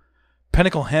mail.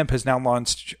 Pinnacle Hemp has now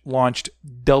launched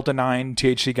Delta 9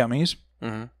 THC gummies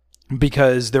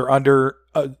because they're under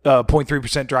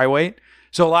 0.3% dry weight.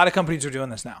 So a lot of companies are doing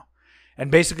this now. And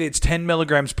basically it's 10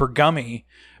 milligrams per gummy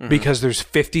because there's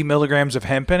 50 milligrams of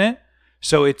hemp in it.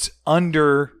 So it's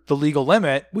under the legal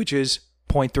limit, which is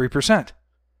 0.3%.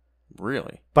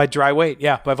 Really? By dry weight.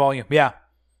 Yeah, by volume. Yeah.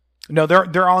 No,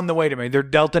 they're on the way to me. They're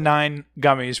Delta 9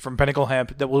 gummies from Pinnacle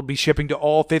Hemp that will be shipping to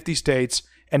all 50 states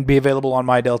and be available on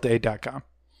mydelta8.com.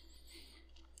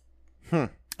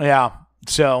 Yeah.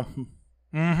 So,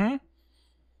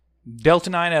 Delta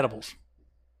 9 edibles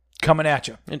coming at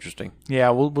you. Interesting. Yeah,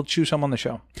 we'll chew some on the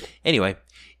show. Anyway,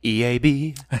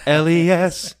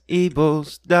 EABLES,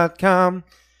 Eables.com.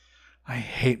 I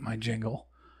hate my jingle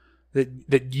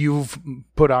that you've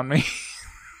put on me.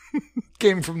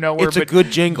 Came from nowhere. It's a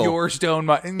good jingle. Your stone.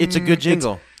 It's a good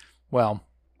jingle. Well,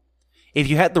 if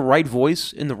you had the right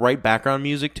voice and the right background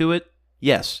music to it,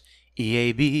 yes.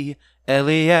 EABLES,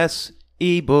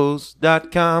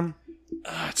 Eables.com.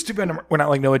 It's too bad we're not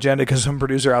like No Agenda because some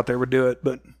producer out there would do it,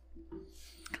 but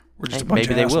we're just a bunch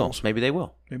maybe of they assholes. will. Maybe they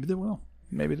will. Maybe they will.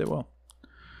 Maybe they will.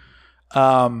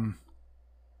 Well,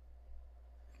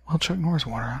 Chuck Norris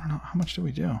water. I don't know. How much do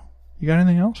we do? You got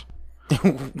anything else?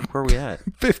 Where are we at?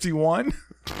 51.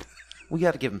 We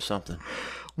got to give him something.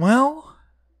 Well.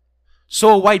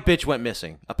 So a white bitch went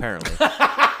missing, apparently.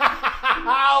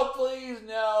 Oh, please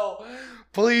no.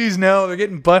 Please no. They're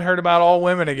getting butthurt about all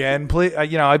women again. Please,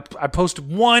 I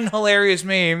posted one hilarious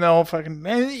meme. No fucking.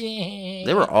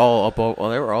 They were all up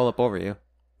over you.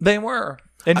 They were.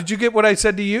 And did you get what I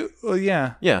said to you? Well,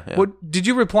 yeah. Yeah. What did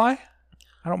you reply?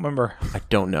 I don't remember. I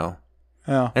don't know.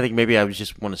 Oh. I think maybe I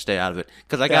just want to stay out of it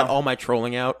because I got all my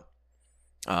trolling out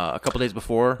a couple days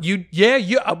before.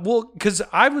 Well, because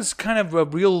I was kind of a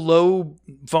real low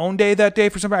phone day that day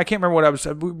for some reason. I can't remember what I was.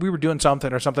 We were doing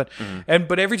something or something,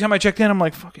 but every time I checked in, I'm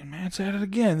like, "Fucking Matt's at it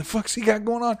again. The fuck's he got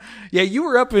going on?" Yeah, you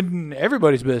were up in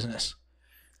everybody's business.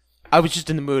 I was just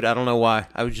in the mood. I don't know why.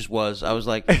 I was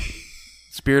like,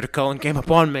 Spirit of Cullen came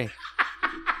upon me.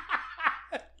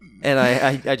 And I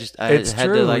had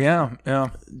to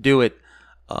like do it.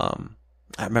 I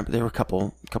remember there were a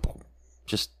couple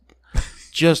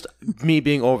just me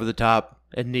being over the top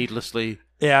and needlessly.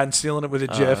 Yeah, and stealing it with a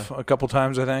GIF a couple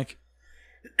times, I think.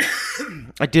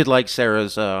 I did like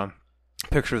Sarah's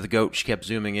picture of the goat. She kept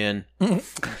zooming in.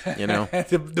 You know,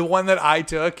 the one that I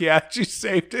took. Yeah, she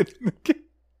saved it.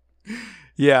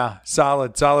 Yeah,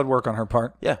 solid work on her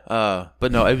part. Yeah,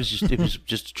 but no, it was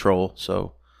just a troll.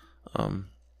 So,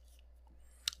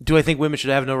 do I think women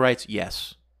should have no rights?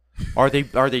 Yes. Are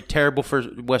they terrible for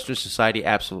Western society?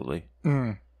 Absolutely.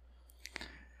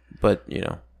 But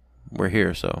we're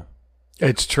here, so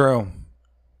it's true.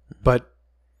 But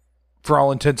for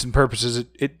all intents and purposes,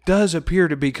 it does appear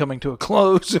to be coming to a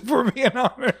close. If we're being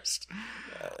honest,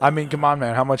 I mean, come on,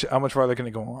 man, how much farther can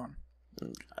it go on?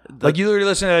 Like you were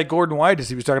listening to Gordon White as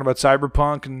he was talking about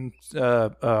cyberpunk and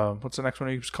what's the next one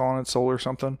he was calling it, soul or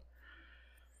something.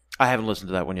 I haven't listened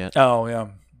to that one yet. Oh yeah,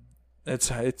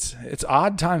 it's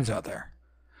odd times out there.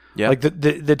 Yeah, like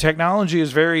the technology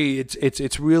is very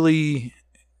it's really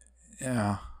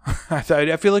yeah. I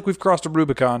feel like we've crossed a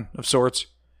Rubicon of sorts.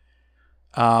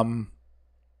 And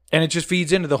it just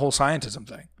feeds into the whole scientism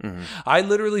thing. Mm-hmm. I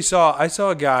literally saw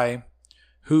a guy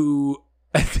who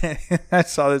I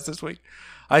saw this week.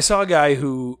 I saw a guy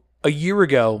who a year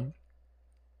ago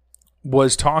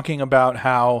was talking about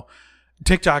how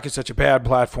TikTok is such a bad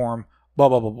platform, blah,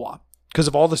 blah, blah, blah, because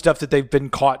of all the stuff that they've been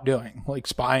caught doing, like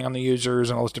spying on the users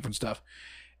and all this different stuff.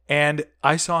 And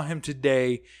I saw him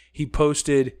today. He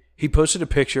posted a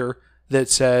picture that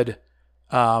said,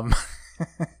 if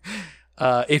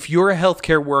you're a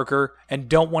healthcare worker and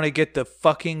don't want to get the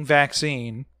fucking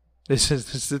vaccine, this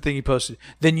is the thing he posted,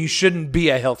 then you shouldn't be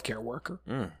a healthcare worker.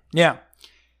 Yeah.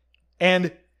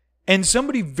 And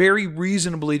somebody very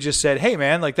reasonably just said, hey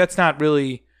man, like that's not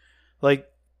really like,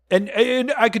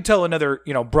 And I could tell another,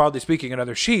 broadly speaking,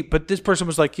 another sheep, but this person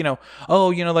was like,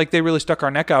 like they really stuck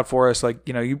our neck out for us. Like,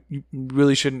 you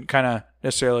really shouldn't kind of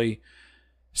necessarily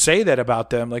say that about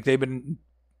them. Like they've been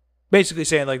basically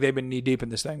saying like they've been knee deep in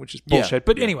this thing, which is bullshit. Yeah.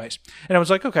 But anyways, and I was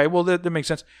like, okay, well that makes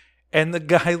sense. And the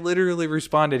guy literally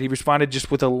responded. He responded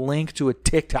just with a link to a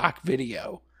TikTok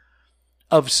video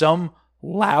of some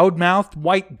loudmouthed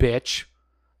white bitch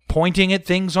pointing at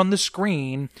things on the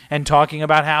screen and talking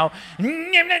about how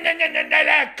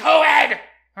co-ed,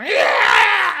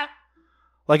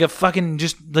 like a fucking,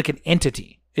 just like an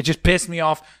entity. It just pissed me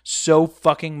off so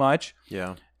fucking much.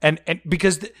 Yeah. And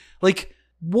because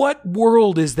what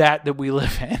world is that we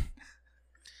live in?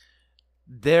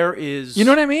 There is, You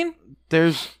know what I mean?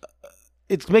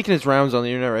 It's making its rounds on the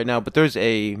internet right now, but there's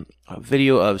a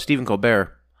video of Stephen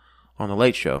Colbert on The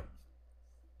Late Show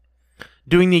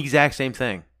doing the exact same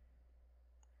thing.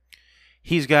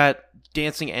 He's got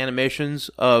dancing animations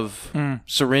of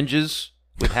syringes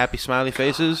with happy smiley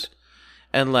faces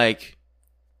and like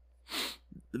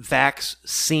Vax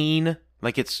scene.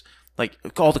 Like it's like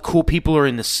all the cool people are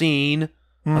in the scene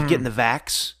of getting the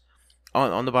Vax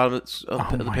on the bottom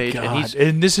of the page. God.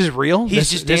 And this is real? He's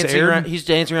This just dancing aired? around. He's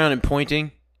dancing around and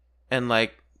pointing, and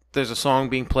like there's a song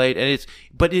being played, and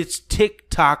it's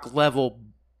TikTok level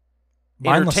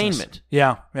Mindlessness. entertainment,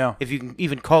 Yeah, yeah. if you can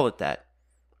even call it that.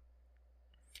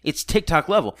 It's TikTok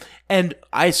level, and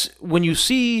when you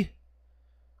see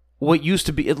what used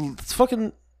to be, it's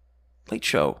fucking Late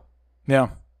Show. Yeah.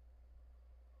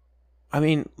 I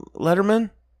mean,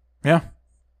 Letterman. Yeah.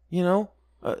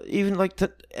 Even like,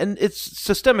 and it's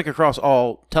systemic across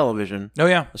all television. Oh,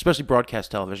 yeah. Especially broadcast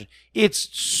television.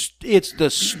 It's the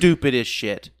stupidest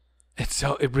shit.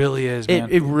 It really is, man.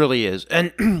 It really is.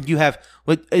 And you have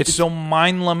like it's so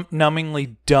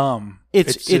mind-numbingly dumb.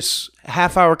 It's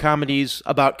half-hour comedies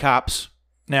about cops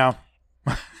now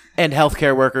and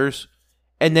healthcare workers,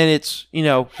 and then it's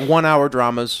 1 hour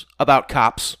dramas about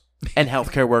cops and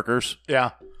healthcare workers.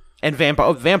 Yeah. And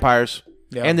vampires.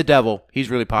 Yeah. And the devil. He's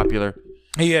really popular.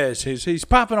 He is. He's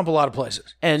popping up a lot of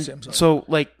places. And Seems like. so,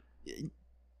 like,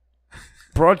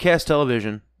 broadcast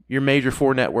television, your major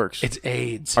 4 networks, It's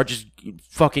AIDS. are just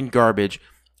fucking garbage.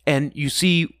 And you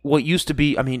see what used to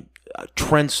be, a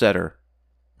trendsetter,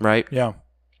 right? Yeah.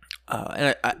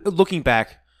 And looking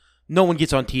back, no one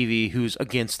gets on TV who's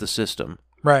against the system.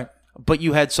 Right. But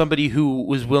you had somebody who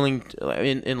was willing,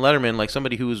 in Letterman, like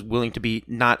somebody who was willing to be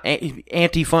not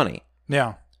anti-funny.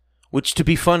 Yeah. Which, to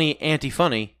be funny,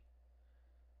 anti-funny,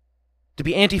 to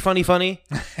be anti-funny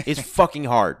is fucking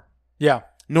hard. Yeah.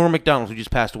 Norm Macdonald, who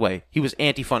just passed away, he was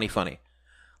anti-funny.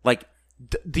 Like,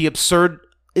 the absurd,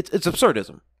 it's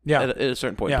absurdism. Yeah. At a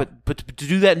certain point. Yeah. But to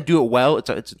do that and do it well, it's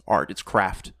an art, it's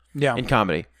craft. Yeah. In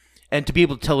comedy. And to be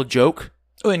able to tell a joke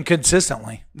Oh, and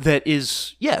consistently. that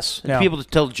is, yes, and Yeah. to be able to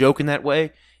tell a joke in that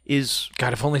way is,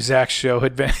 God, if only Zach's show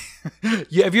had been.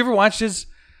 Yeah. Have you ever watched his,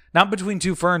 not Between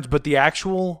Two Ferns, but the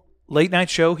actual late night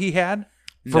show he had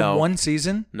for No. one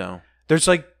season? no. There's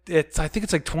I think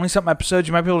it's like 20 something episodes.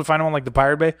 You might be able to find them on like the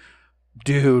Pirate Bay.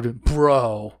 Dude,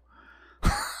 bro.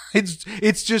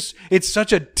 It's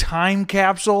such a time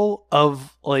capsule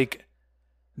of like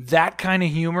that kind of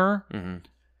humor. Mm-hmm.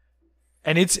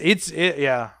 And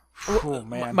yeah. Oh,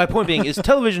 man. My point being is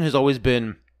television has always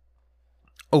been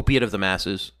opiate of the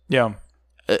masses. Yeah.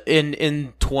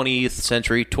 In 20th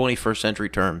century, 21st century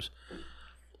terms.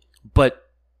 But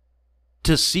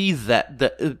to see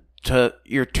that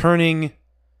you're turning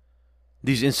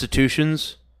these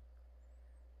institutions,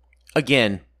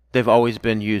 again, they've always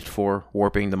been used for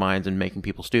warping the minds and making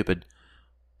people stupid,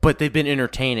 but they've been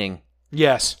entertaining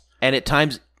Yes. and at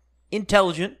times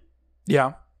intelligent.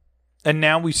 Yeah. And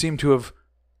now we seem to have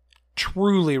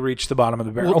truly reached the bottom of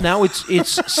the barrel. Well, now it's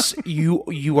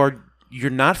you're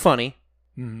not funny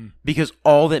because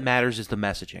all that matters is the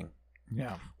messaging.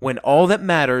 Yeah. When all that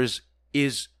matters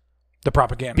is The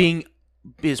propaganda.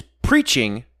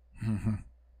 preaching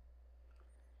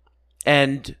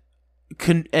and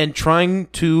trying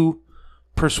to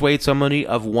persuade somebody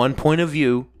of one point of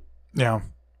view Yeah.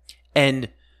 and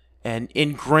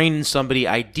ingrain in somebody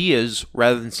ideas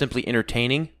rather than simply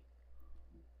entertaining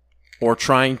or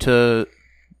trying to,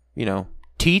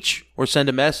 teach or send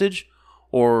a message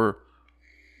or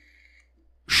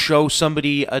show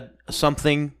somebody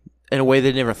something in a way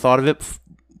they never thought of it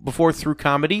before through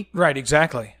comedy. Right,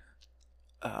 exactly.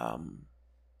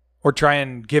 Or try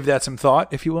and give that some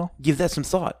thought, if you will. Give that some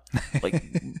thought. Like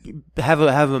have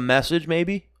a message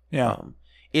maybe. Yeah.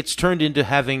 It's turned into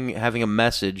having a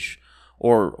message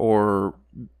or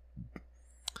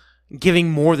giving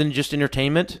more than just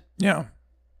entertainment. Yeah.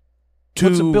 to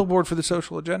What's a billboard for the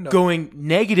social agenda? going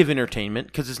negative entertainment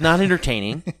because it's not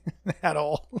entertaining, At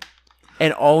all.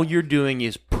 and all you're doing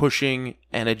is pushing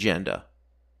an agenda.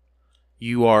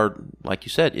 You are, like you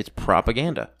said, it's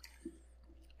propaganda.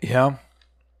 Yeah.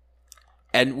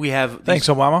 And we have Thanks,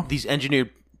 Obama. these engineered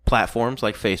platforms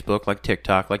like Facebook, like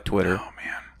TikTok, like Twitter,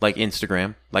 like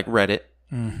Instagram, like Reddit.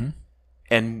 Mm-hmm.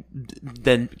 And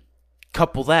then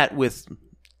couple that with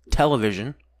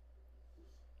television.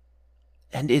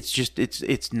 And it's just, it's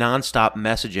nonstop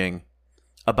messaging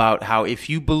about how if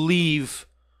you believe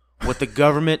what the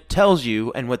government tells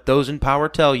you and what those in power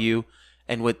tell you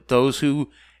and what those who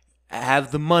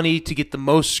have the money to get the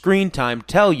most screen time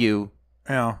tell you,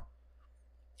 Yeah.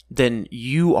 then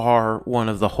you are one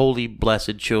of the holy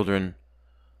blessed children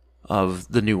of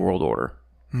the New World Order.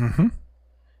 Mm-hmm.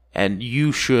 And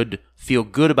you should feel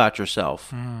good about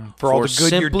yourself For all the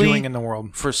good you're doing in the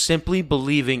world. for simply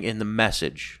believing in the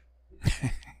message.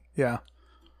 Yeah.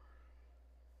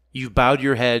 You've bowed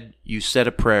your head, you said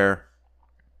a prayer,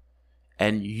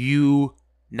 and you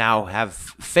now have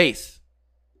faith.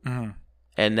 Mm.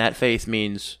 And that faith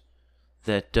means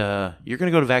that you're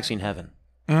going to go to vaccine heaven.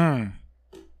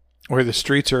 Where the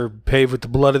streets are paved with the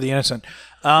blood of the innocent.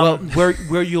 Well,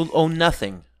 where you'll own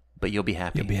nothing, but you'll be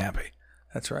happy. You'll be happy.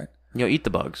 That's right. You'll eat the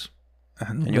bugs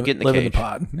And you'll get in the live cage. in the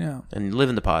pod. Yeah. and live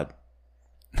in the pod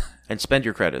and spend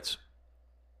your credits,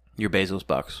 your Bezos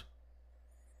bucks,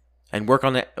 and work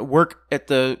at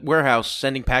the warehouse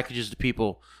sending packages to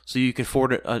people so you can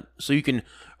afford it, so you can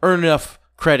earn enough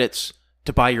credits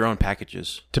to buy your own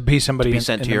packages. To be somebody To be in,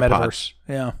 sent in to the your pod. metaverse.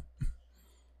 Yeah.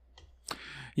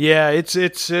 Yeah,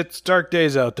 it's dark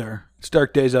days out there. It's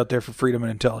dark days out there for freedom and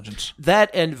intelligence.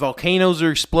 That and volcanoes are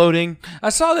exploding I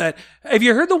saw that. Have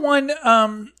you heard the one?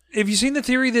 Have you seen the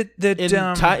theory that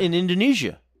in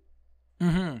Indonesia.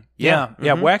 yeah,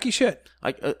 wacky shit.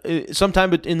 Like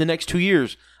sometime in the next 2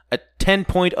 years, a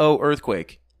 10.0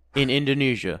 earthquake in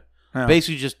Indonesia Yeah.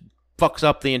 basically just fucks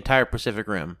up the entire Pacific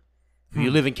Rim. If you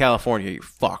live in California, you're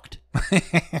fucked.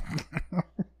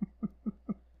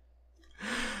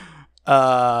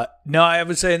 No, I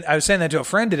was saying that to a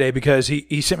friend today because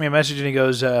he sent me a message and he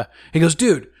goes,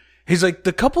 dude, he's like,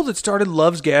 the couple that started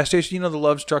Love's gas station, you know, the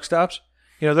Love's truck stops,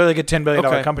 you know, they're like a $10 billion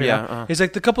Okay, company. yeah, now. uh-huh. He's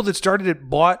like, the couple that started it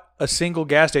bought a single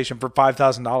gas station for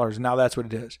 $5,000. Now that's what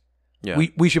it is. Yeah.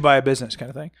 We should buy a business kind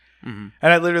of thing. Mm-hmm.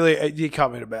 And I literally, he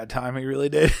caught me at a bad time. He really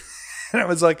did. And I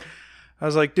was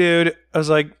like, dude,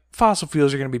 fossil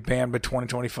fuels are going to be banned by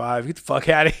 2025. Get the fuck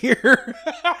out of here.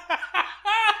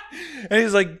 And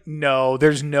he's like, no,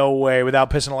 there's no way, without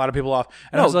pissing a lot of people off.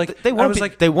 And I was like,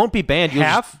 they won't be banned. You'll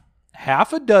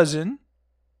half a dozen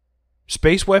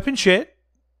space weapon shit,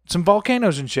 some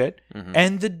volcanoes and shit,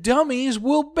 and the dummies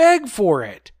will beg for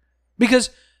it.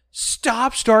 Because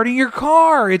stop starting your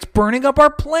car. It's burning up our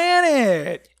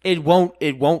planet. It won't.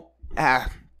 I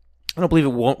don't believe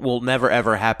will never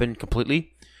ever happen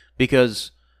completely,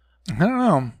 because I don't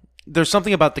know. there's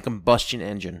something about the combustion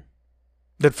engine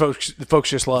That folks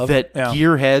just love. that Yeah.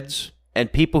 gearheads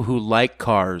and people who like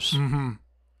cars,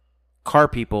 car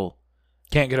people,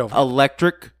 Can't get over.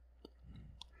 electric.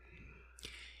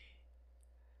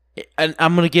 And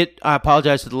I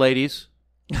apologize to the ladies,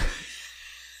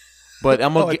 but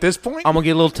I'm gonna at this point? I'm gonna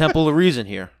get a little Temple of Reason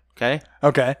here. Okay,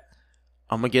 Okay.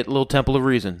 I'm gonna get a little Temple of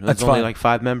Reason. There's That's only fine. like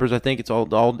 5 members. I think it's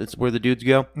it's where the dudes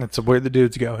go, That's where the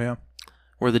dudes go, yeah.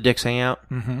 where the dicks hang out.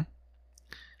 Mm-hmm.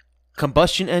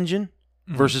 Combustion engine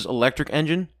versus electric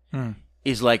engine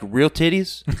is like real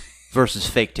titties versus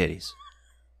fake titties.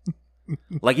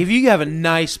 Like if you have a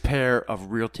nice pair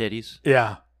of real titties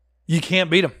Yeah. You can't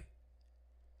beat them.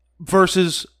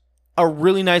 versus a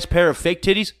really nice pair of fake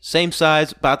titties, same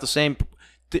size, about the same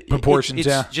Proportions, it's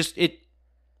yeah. just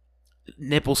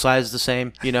nipple size the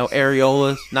same,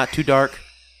 areolas, not too dark.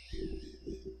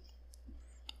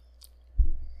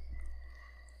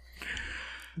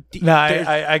 No,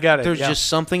 I got it. There's yeah. just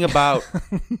something about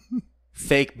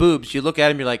fake boobs. You look at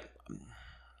them, you're like,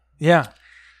 Yeah.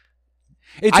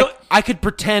 It's I could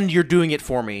pretend you're doing it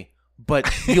for me, but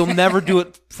you'll never do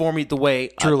it for me the way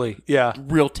truly, yeah.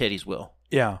 real titties will.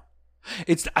 Yeah.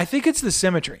 I think it's the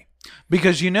symmetry.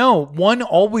 Because one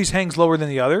always hangs lower than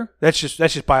the other. That's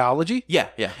just biology. Yeah,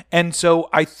 yeah. And so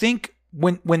I think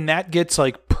when that gets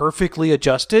like perfectly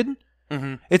adjusted,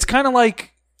 it's kind of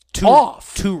like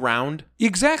off. Too round.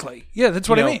 Exactly. Yeah, that's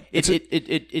what I mean.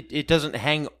 It doesn't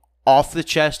hang off the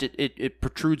chest. It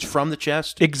protrudes from the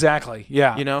chest. Exactly.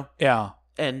 Yeah. Yeah.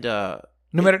 And No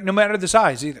matter the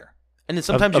size either. and then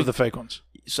sometimes of the fake ones.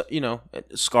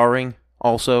 scarring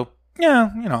also, Yeah,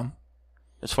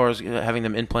 as far as having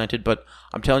them implanted. But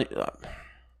I'm telling you,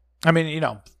 I mean,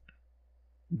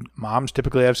 moms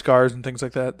typically have scars and things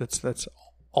like that. That's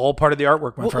all part of the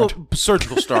artwork, my friend. Well,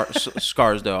 surgical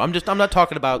scars, though. I'm not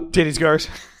talking about. Titty scars.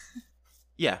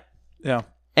 Yeah. Yeah,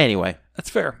 Anyway, that's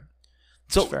fair.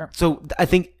 so fair. so I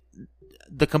think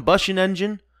the combustion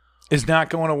engine Is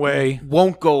not going away.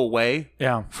 won't go away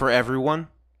Yeah. for everyone.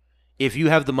 If you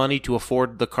have the money to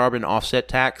afford the carbon offset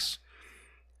tax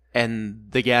and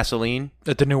the gasoline,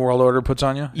 That the New World Order puts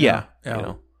on you? yeah. Yeah. You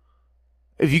know,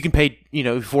 if you can pay,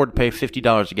 afford to pay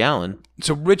 $50 a gallon,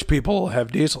 So rich people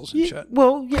have diesels and shit.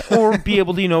 well, yeah, or be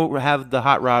able to, have the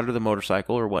hot rod or the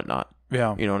motorcycle or whatnot.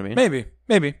 Yeah. You know what I mean?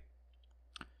 Maybe.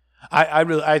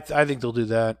 I think they'll do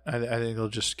that. I think they'll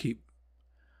just keep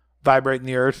vibrating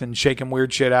the earth and shaking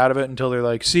weird shit out of it until they're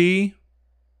like, see?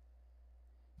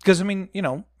 Because,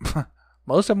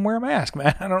 most of them wear a mask,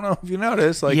 man. I don't know if you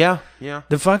notice. Like, yeah.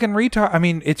 the fucking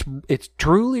retard. It's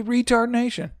truly retard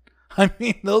nation.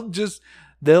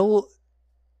 They'll,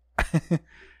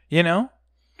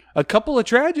 a couple of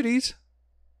tragedies.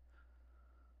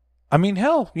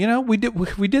 Hell, we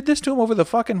did this to them over the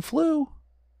fucking flu.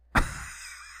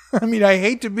 I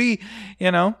hate to be,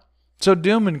 so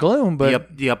doom and gloom,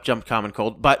 but the up jumped common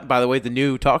cold. But by the way, the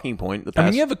new talking point. The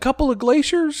past, you have a couple of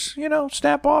glaciers,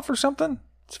 snap off or something.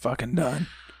 It's fucking done.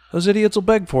 Those idiots will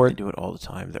beg for they it. do it all the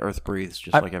time. The earth breathes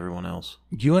just like everyone else.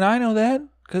 You and I know that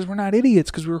because we're not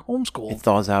idiots because we were homeschooled. It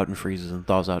thaws out and freezes and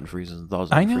thaws out and freezes and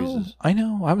thaws out and freezes. I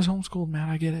know. I was homeschooled, man.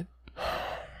 I get it.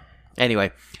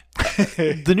 Anyway,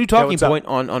 the new talking what's up? point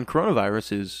on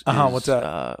coronavirus is What's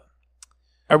that?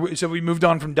 So we moved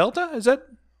on from Delta? Is that?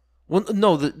 Well,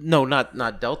 no,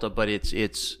 not Delta, but it's.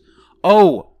 It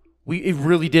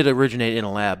really did originate in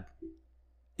a lab.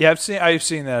 Yeah, I've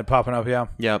seen that popping up. Yeah.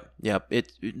 Yep.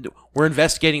 We're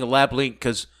investigating a lab link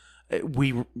because it's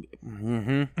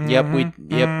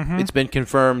been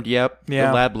confirmed. Yep. Yeah.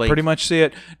 The lab link. Pretty much see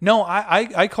it. No,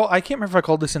 I can't remember if I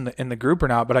called this in the group or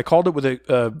not, but I called it with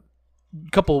a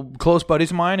couple close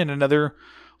buddies of mine and another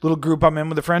little group I'm in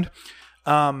with a friend.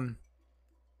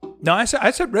 No, I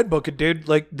said Red Book it, dude.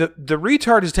 Like the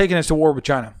retard has taken us to war with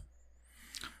China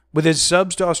with his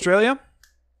subs to Australia.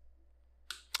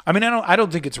 I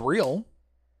don't think it's real.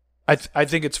 I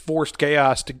think it's forced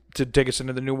chaos to take us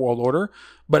into the New World Order.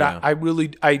 But yeah. I really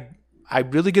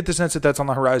get the sense that that's on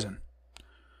the horizon.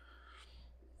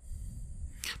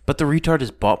 But the retard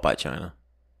is bought by China.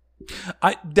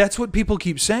 That's what people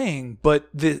keep saying. But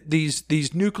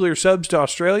these nuclear subs to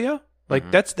Australia, like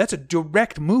that's a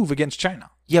direct move against China.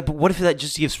 Yeah, but what if that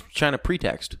just gives China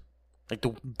pretext? Like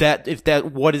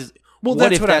what is? Well, what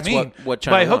that's if what that's I mean. What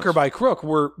China by hook wants? or by crook,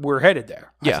 we're headed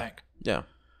there. Yeah. I think. Yeah.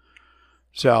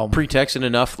 So pretext and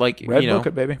enough, like Red Book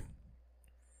it, baby.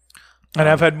 And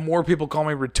I've had more people call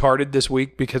me retarded this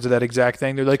week because of that exact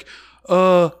thing. They're like,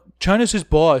 China's his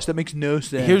boss. That makes no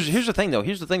sense. Here's the thing, though.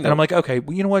 And I'm like, okay,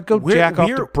 well, you know what? Go jack off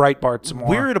to Breitbart some more.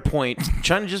 We're at a point.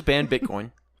 China just banned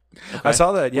Bitcoin. Okay? I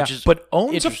saw that, yeah. Which is but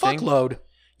owns a interesting. fuckload.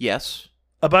 Yes.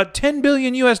 About $10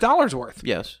 billion worth.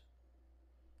 Yes.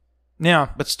 Yeah.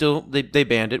 But still, they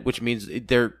banned it, which means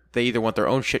they either want their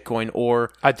own shitcoin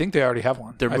or I think they already have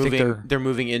one. They're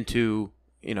moving into,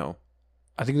 I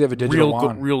think they have a digital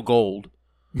one. real gold.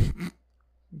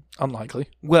 Unlikely.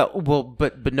 Well,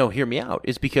 but no, hear me out.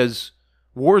 It's because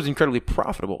war is incredibly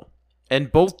profitable,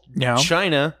 and both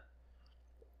China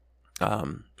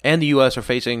and the U.S. are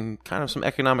facing kind of some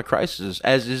economic crises,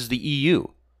 as is the EU.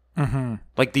 Mm-hmm.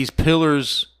 Like these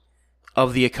pillars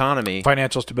of the economy,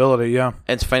 financial stability, yeah,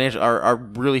 and financial are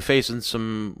really facing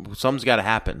something's got to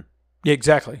happen. Yeah,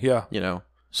 exactly. Yeah,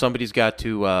 somebody's got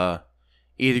to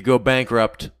either go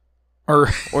bankrupt. Or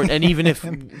and even if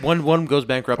one goes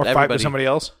bankrupt, or fight with somebody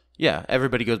else. Yeah,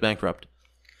 everybody goes bankrupt.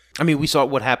 I mean, we saw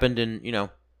what happened in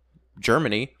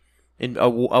Germany in a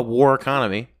war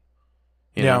economy.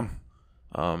 Yeah.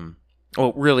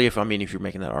 Well, really, if you're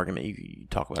making that argument, you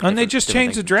talk about. And they just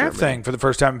changed the draft thing for the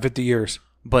first time in 50 years.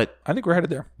 But I think we're headed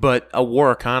there. But a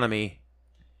war economy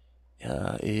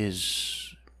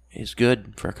is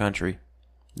good for a country,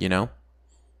 Yeah.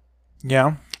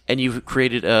 And you've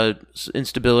created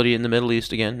instability in the Middle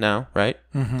East again now, right?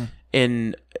 Mm-hmm.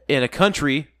 In a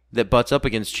country that butts up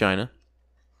against China,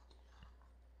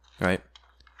 right?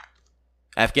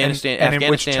 Afghanistan, in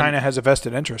which China has a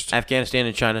vested interest. Afghanistan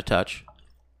and China touch,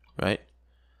 right?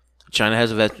 China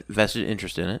has a vested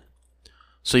interest in it.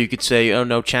 So you could say, oh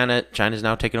no, China's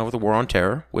now taking over the war on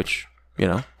terror, which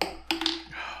would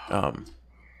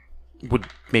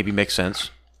maybe make sense,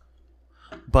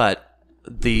 but.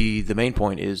 The main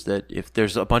point is that if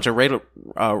there's a bunch of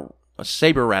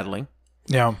saber rattling,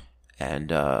 yeah, and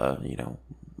now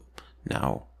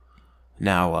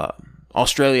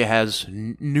Australia has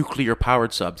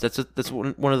nuclear-powered subs. That's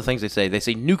one of the things they say. They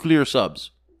say nuclear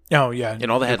subs Oh yeah, in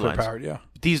all the nuclear headlines. powered, yeah.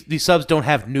 These subs don't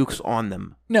have nukes on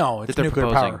them. No, it's that they're nuclear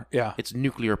proposing. power. Yeah, It's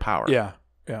nuclear power. yeah.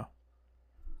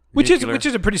 Which Nuclear.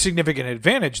 is a pretty significant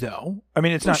advantage, though. I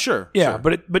mean, it's Well, not sure, Yeah,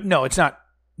 sure. but no, it's not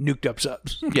nuked up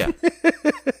subs. Yeah.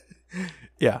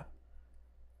 Yeah.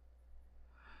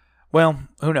 Well,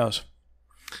 who knows?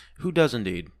 Who does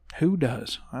indeed? Who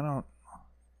does? I don't.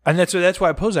 And that's why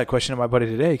I posed that question to my buddy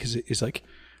today, because he's like,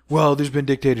 "Well, there's been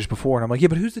dictators before," and I'm like, "Yeah,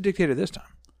 but who's the dictator this time?"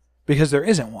 Because there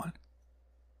isn't one.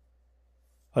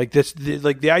 Like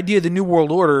the idea of the New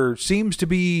World Order seems to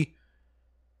be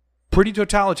pretty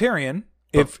totalitarian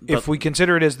if we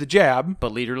consider it as the jab,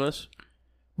 But leaderless?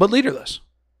 but leaderless.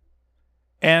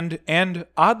 And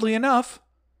oddly enough,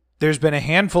 there's been a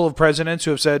handful of presidents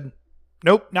who have said,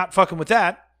 "Nope, not fucking with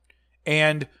that."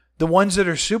 And the ones that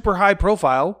are super high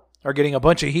profile are getting a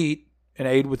bunch of heat and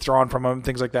aid withdrawn from them,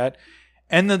 things like that.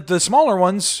 And the smaller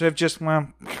ones have just, well,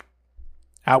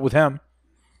 out with him.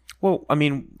 Well, I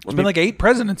mean, It's been like 8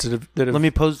 presidents that have. let me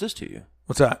pose this to you.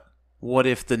 What's that? What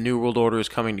if the New World Order is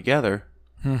coming together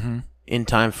in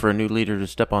time for a new leader to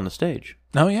step on the stage?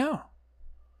 Oh, yeah.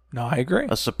 No, I agree.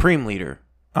 A supreme leader,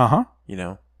 Uh-huh. you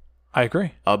know? I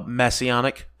agree. A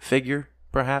messianic figure,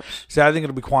 perhaps? See, I think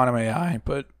it'll be quantum AI,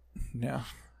 but yeah.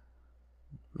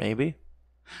 Maybe?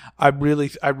 I really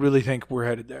think we're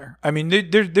headed there. I mean,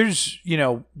 there's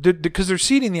because they're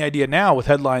seeding the idea now with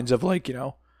headlines of like,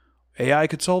 AI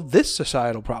could solve this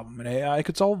societal problem and AI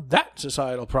could solve that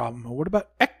societal problem. What about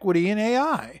equity in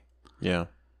AI? Yeah.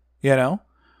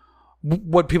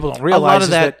 What people don't realize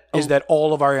is that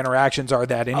all of our interactions are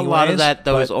that anyways. A lot of that,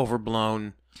 though, but- is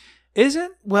overblown. Is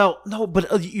it? Well, no,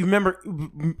 but you remember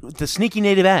the sneaky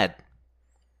native ad.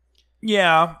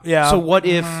 Yeah. So what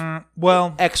if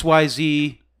well,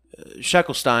 XYZ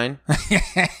Sheckelstein,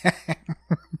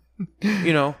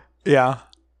 yeah,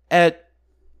 at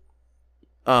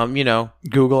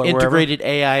Google or Integrated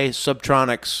AI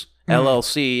Subtronics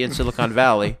LLC in Silicon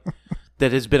Valley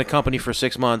that has been a company for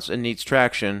 6 months and needs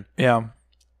traction. wherever.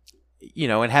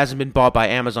 It hasn't been bought by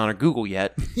Amazon or Google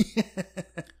yet, Yeah.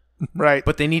 Right.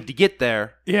 but they need to get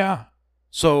there. Yeah.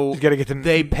 So You got to get to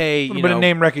they pay, a little bit of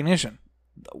name recognition.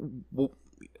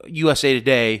 USA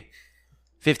Today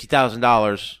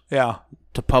 $50,000 Yeah.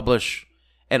 to publish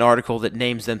an article that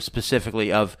names them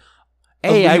specifically of A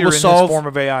AI leader will in solve this form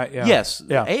of AI. Yeah. Yes,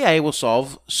 Yeah. AI will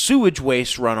solve sewage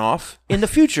waste runoff in the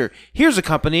future. Here's a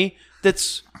company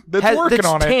that's working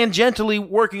on it. tangentially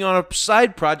working on a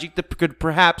side project that could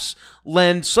perhaps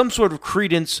lend some sort of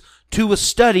credence to a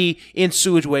study in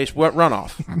sewage waste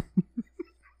runoff.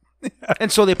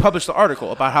 And so they published the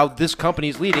article about how this company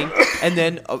is leading, and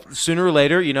then sooner or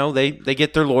later, they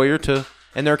get their lawyer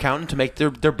and their accountant to make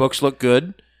their books look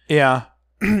good. Yeah.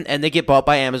 And they get bought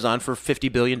by Amazon for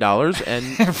 $50 billion,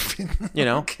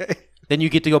 and Okay. then you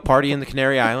get to go party in the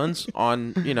Canary Islands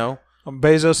on On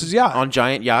Bezos' yacht. on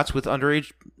giant yachts with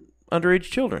underage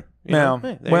children. Yeah.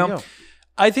 Hey, there Well, you go.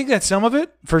 I think that's some of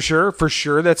it for sure. For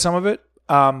sure, that's some of it.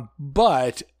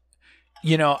 But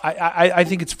I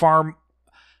think it's far.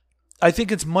 I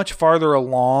think it's much farther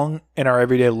along in our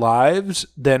everyday lives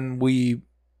than we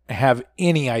have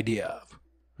any idea of.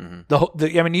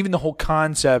 Mm-hmm. Even the whole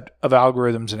concept of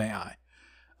algorithms and AI.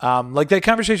 Like that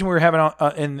conversation we were having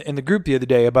in the group the other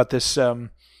day about this.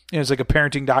 It's like a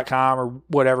parenting.com or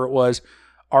whatever it was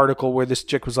article where this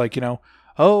chick was like,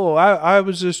 oh, I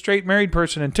was a straight married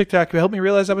person and TikTok helped me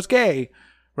realize I was gay,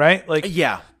 right? Like,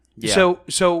 Yeah.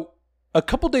 So a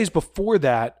couple days before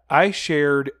that, I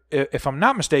shared, if I'm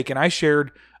not mistaken, I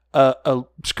shared a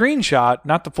screenshot,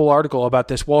 not the full article, about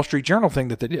this Wall Street Journal thing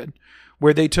that they did,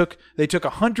 where they took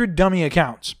 100 dummy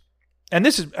accounts, and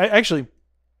this is actually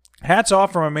hats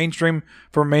off from a mainstream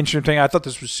thing. I thought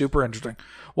this was super interesting.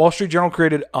 Wall Street Journal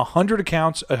created 100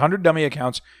 accounts, 100 dummy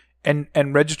accounts, and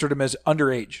registered them as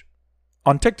underage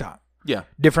on TikTok. Yeah.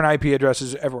 Different IP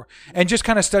addresses everywhere, and just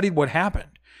kind of studied what happened,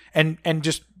 and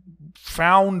just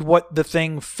found what the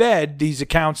thing fed these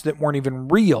accounts that weren't even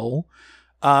real,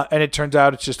 and it turns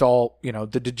out it's just all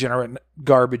the degenerate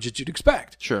garbage that you'd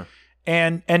expect. Sure.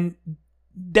 And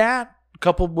that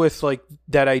coupled with like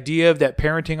that idea of that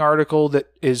parenting article that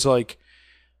is like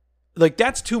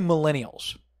that's two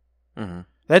millennials. Mm-hmm.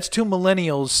 That's two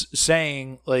millennials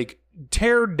saying like,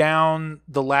 tear down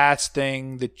the last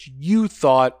thing that you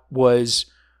thought was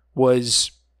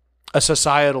a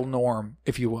societal norm,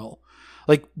 if you will.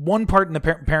 Like one part in the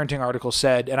parenting article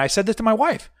said, and I said this to my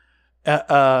wife,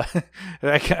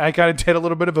 I kind of did a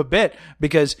little bit of a bit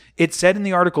because it said in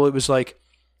the article, it was like,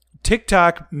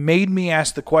 TikTok made me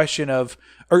ask the question of,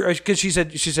 or because she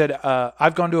said,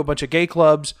 I've gone to a bunch of gay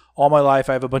clubs all my life.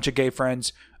 I have a bunch of gay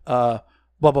friends. Blah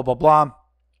blah blah blah.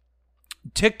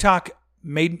 TikTok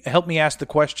helped me ask the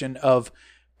question of,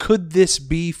 could this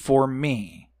be for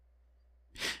me?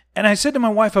 And I said to my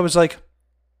wife, I was like,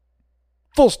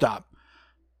 full stop.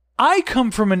 I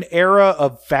come from an era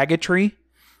of faggotry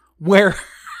where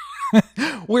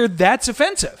that's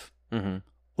offensive. Mm-hmm.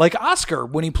 Like Oscar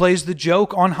when he plays the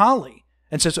joke on Holly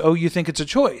and says, oh, you think it's a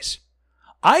choice.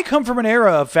 I come from an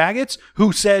era of faggots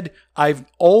who said, I've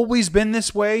always been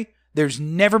this way. There's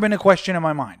never been a question in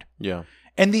my mind. Yeah.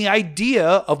 And the idea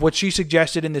of what she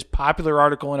suggested in this popular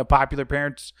article in a popular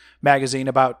parents magazine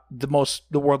about the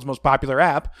world's most popular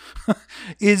app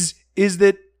is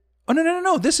that, oh,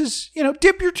 no. This is,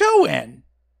 dip your toe in.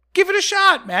 Give it a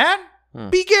shot, man.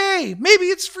 Be gay. Maybe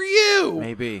it's for you.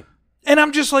 Maybe. And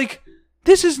I'm just like,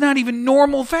 this is not even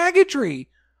normal faggotry.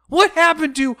 What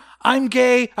happened to, I'm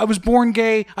gay, I was born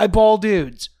gay, I ball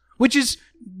dudes? Which is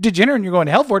degenerate and you're going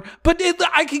to hell for it, but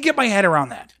I can get my head around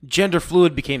that. Gender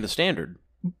fluid became the standard.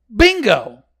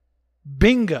 Bingo.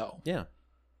 Yeah.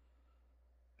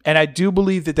 And I do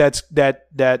believe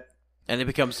that And it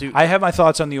becomes... I have my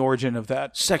thoughts on the origin of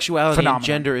that. Sexuality phenomenon. and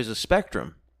gender is a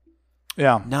spectrum.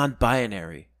 Yeah.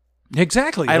 Non-binary.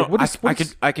 Exactly.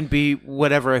 I can be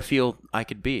whatever I feel I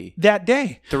could be. That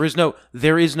day. There is no,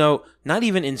 not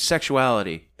even in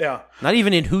sexuality. Yeah. Not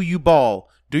even in who you ball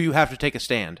do you have to take a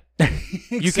stand.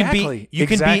 Exactly. You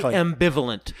can be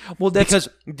ambivalent. Well, that's because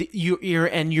your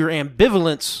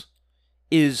ambivalence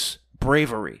is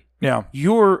bravery. Yeah.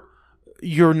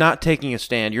 You're not taking a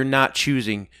stand. You're not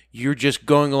choosing. You're just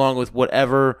going along with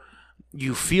whatever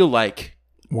you feel like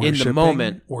in the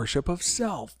moment. Worship of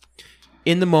self.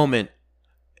 In the moment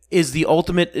is the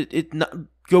ultimate.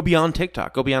 Go beyond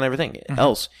TikTok. Go beyond everything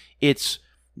else. It's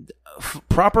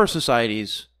proper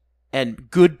societies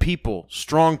and good people,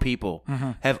 strong people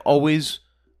have always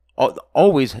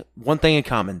one thing in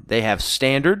common. They have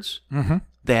standards.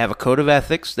 They have a code of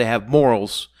ethics. They have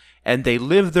morals, and they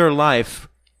live their life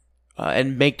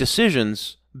and make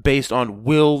decisions based on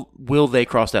will they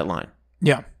cross that line.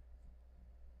 Yeah.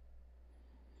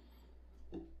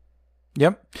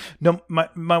 Yep. No,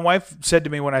 my wife said to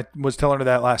me when I was telling her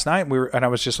that last night, and I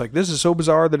was just like, this is so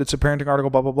bizarre that it's a parenting article,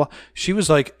 blah, blah, blah. She was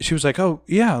like, oh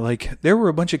yeah, like there were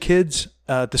a bunch of kids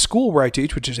at the school where I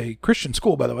teach, which is a Christian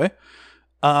school, by the way,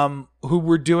 who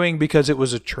were doing, because it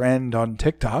was a trend on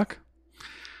TikTok.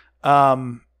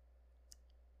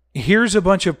 Here's a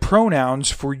bunch of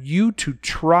pronouns for you to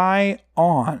try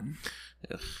on.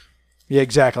 Ugh. Yeah,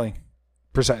 exactly.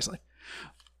 Precisely.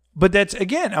 But that's,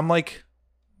 again, I'm like,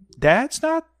 that's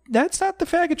not the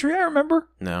faggotry I remember.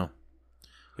 No.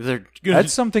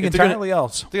 That's something entirely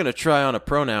else. They're going to try on a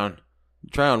pronoun.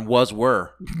 Try on was,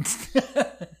 were.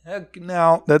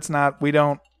 No, that's not. We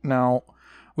don't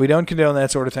condone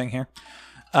that sort of thing here.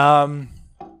 But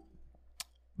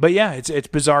yeah, it's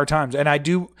bizarre times. And I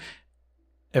do,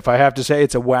 if I have to say,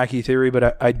 it's a wacky theory,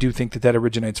 but I do think that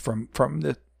originates from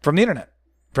the internet.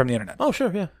 From the internet. Oh,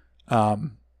 sure, yeah.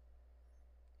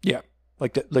 Yeah.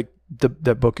 Like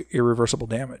the book Irreversible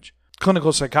Damage.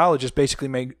 Clinical psychologist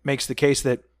basically makes the case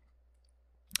that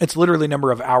it's literally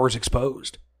number of hours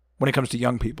exposed when it comes to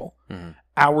young people. Mm-hmm.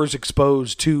 Hours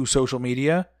exposed to social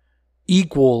media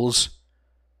equals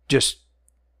just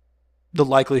the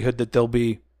likelihood that they'll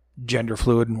be gender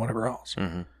fluid and whatever else.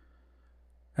 Mm-hmm.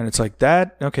 And it's like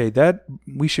that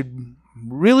we should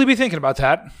really be thinking about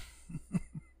that.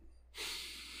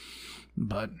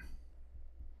 But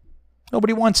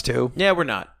nobody wants to. Yeah, we're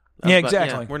not. Yeah,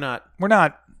 exactly. Yeah, we're not. We're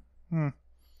not.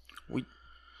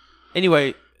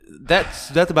 Anyway,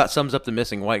 that about sums up the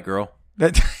missing white girl.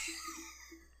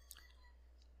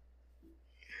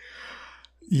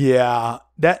 Yeah,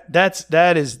 that's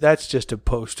just a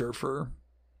poster for.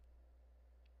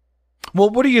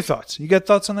 Well, what are your thoughts? You got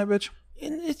thoughts on that bitch?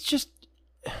 And it's just,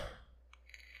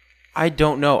 I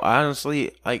don't know.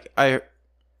 Honestly,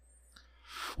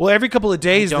 Well, every couple of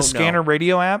days, the Scanner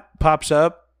Radio app pops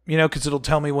up, because it'll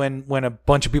tell me when a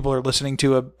bunch of people are listening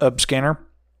to a scanner.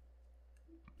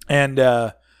 And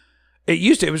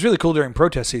it was really cool during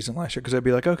protest season last year, because I'd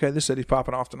be like, okay, this city's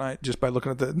popping off tonight just by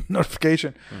looking at the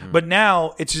notification. Mm-hmm. But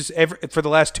now it's just for the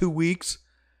last 2 weeks,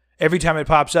 every time it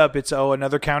pops up, it's,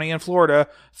 another county in Florida,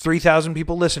 3,000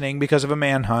 people listening because of a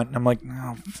manhunt. And I'm like,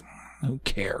 no, who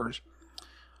cares?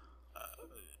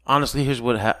 Honestly, here's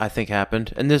what I think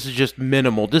happened, and this is just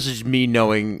minimal. This is me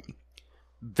knowing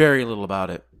very little about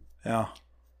it. Yeah.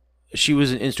 She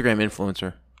was an Instagram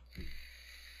influencer,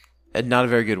 and not a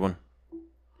very good one.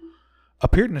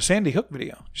 Appeared in a Sandy Hook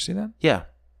video. Did you see that? Yeah.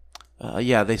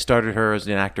 Yeah, they started her as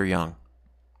an actor young.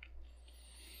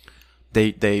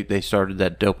 They started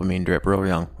that dopamine drip real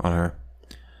young on her.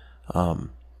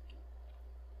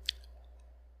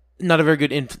 Not a very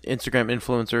good Instagram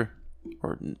influencer,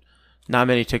 or not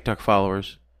many TikTok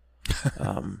followers.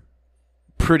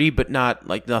 Pretty, but not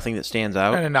like nothing that stands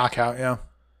out. And a knockout, yeah.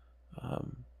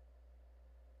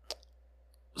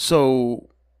 So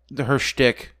her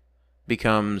shtick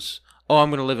becomes, I'm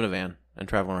going to live in a van and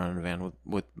travel around in a van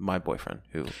with my boyfriend,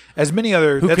 As many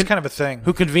other, that's kind of a thing.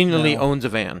 who conveniently owns a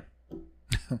van.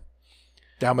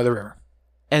 Down by the river.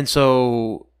 And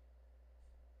so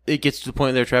it gets to the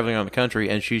point they're traveling around the country,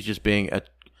 and she's just being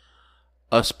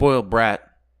a spoiled brat,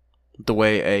 the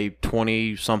way a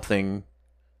 20-something,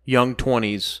 young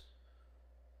 20s,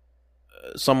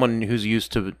 someone who's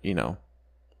used to,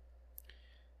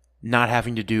 not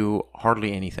having to do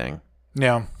hardly anything.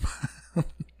 Yeah.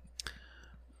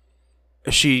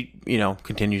 She,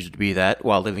 continues to be that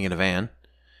while living in a van,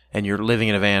 and you're living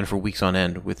in a van for weeks on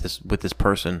end with this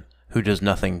person who does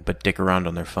nothing but dick around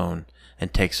on their phone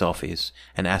and take selfies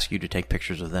and ask you to take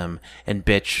pictures of them and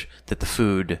bitch that the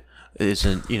food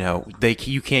isn't,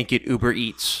 you can't get Uber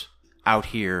Eats out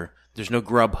here. There's no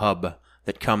Grubhub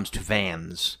that comes to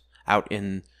vans out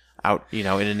in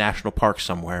a national park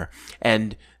somewhere.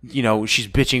 And, she's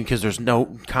bitching because there's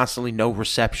constantly no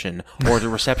reception, or the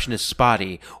reception is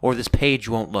spotty, or this page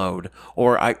won't load,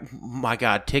 or my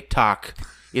God, TikTok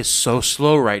is so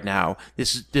slow right now.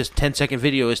 This 10-second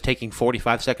video is taking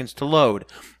 45 seconds to load.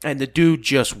 And the dude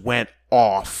just went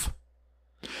off.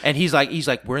 And he's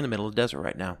like, we're in the middle of the desert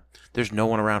right now. There's no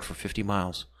one around for 50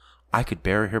 miles. I could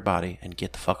bury her body and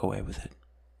get the fuck away with it.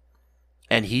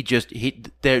 And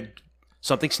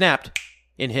something snapped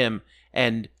in him,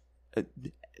 and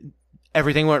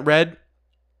everything went red.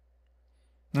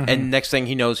 Mm-hmm. And next thing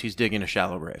he knows, he's digging a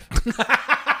shallow grave. Come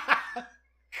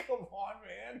on,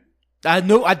 man. I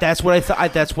know. That's what I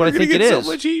thought. That's what I think it is.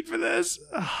 So much heat for this.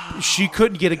 She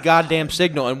couldn't get a goddamn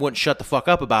signal and wouldn't shut the fuck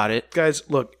up about it. Guys,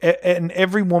 look, and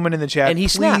every woman in the chat, and he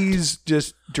please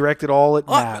just direct it all at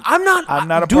Matt. I'm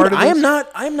not a dude, part of this.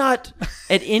 I'm not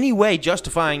in any way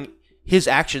justifying his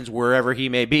actions wherever he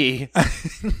may be.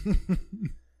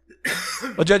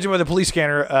 Well, judging by the police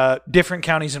scanner, different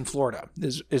counties in Florida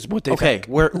is what they think.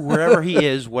 Okay, wherever he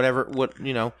is,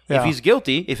 if he's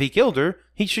guilty, if he killed her,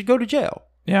 he should go to jail.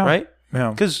 Yeah. Right?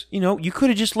 Yeah. Because, you could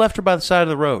have just left her by the side of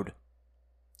the road.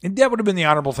 And that would have been the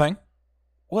honorable thing.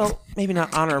 Well, maybe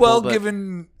not honorable. Well, but,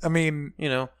 given,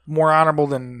 more honorable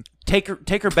than take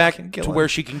her back to where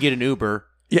she can get an Uber.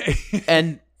 Yeah.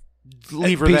 And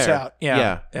leave her peace there. Out.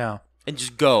 Yeah. And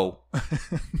just go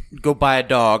buy a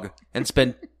dog and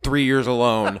spend 3 years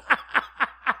alone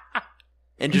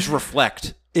and just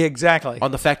reflect exactly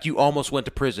on the fact you almost went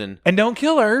to prison. And don't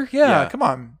kill her. Yeah. Come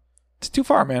on. It's too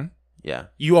far, man. Yeah.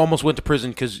 You almost went to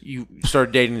prison because you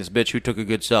started dating this bitch who took a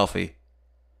good selfie.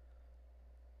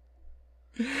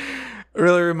 It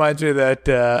really reminds me of that,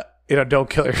 don't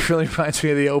kill her. It really reminds me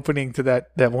of the opening to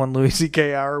that one Louis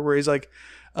C.K. hour where he's like,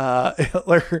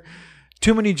 Hitler,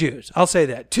 too many Jews. I'll say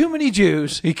that. Too many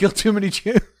Jews. He killed too many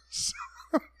Jews.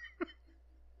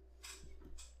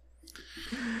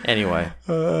 Anyway.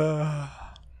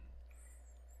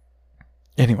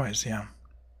 Anyways, yeah.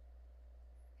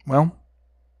 Well,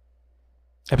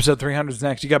 episode 300 is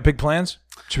next. You got big plans?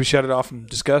 Should we shut it off and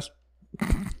discuss?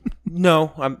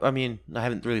 No, I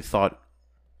haven't really thought.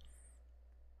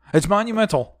 It's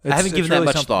monumental. I haven't given that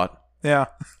much thought. Yeah.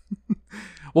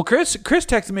 Well, Chris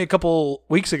texted me a couple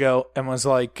weeks ago and was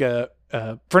like, friend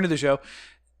of the show,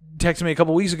 texted me a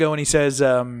couple weeks ago and he says,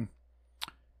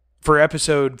 for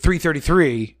episode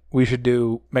 333, we should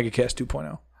do MegaCast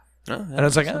 2.0. Oh, and I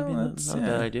was like, that's not a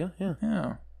bad idea. Yeah.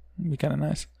 Yeah. It'd be kind of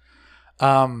nice.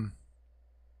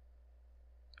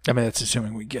 That's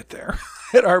assuming we get there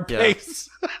at our pace.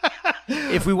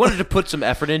 If we wanted to put some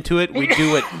effort into it, we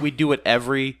do it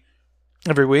every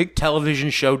week.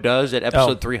 Television show does at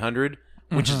episode 300,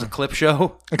 which is a clip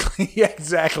show. Yeah,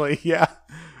 exactly. Yeah.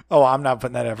 Oh, I'm not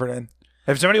putting that effort in.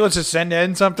 If somebody wants to send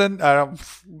in something, I don't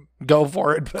go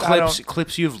for it. But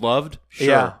clips you've loved. Sure.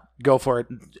 Yeah, go for it.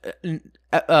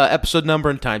 Episode number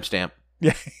and timestamp.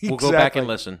 Yeah, exactly. We'll go back and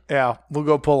listen. Yeah, we'll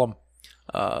go pull them.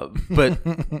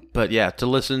 But yeah,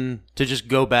 to just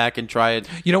go back and try it.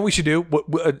 You know what we should do?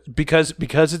 Because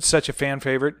it's such a fan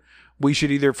favorite, we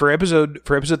should either for episode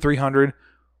 300,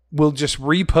 we'll just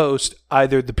repost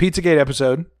either the Pizzagate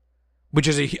episode, which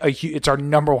is it's our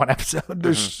number one episode.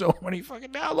 There's so many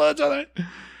fucking downloads on it.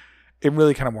 It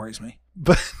really kind of worries me,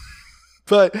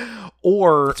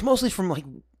 or it's mostly from like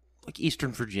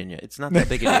Eastern Virginia. It's not that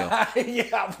big a deal.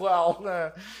 Yeah,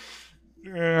 well.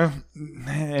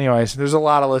 Anyways, there's a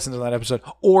lot of listens on that episode.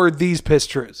 Or these piss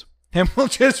truths. And we'll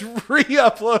just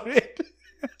re-upload it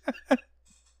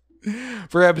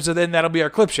for episode. Then that'll be our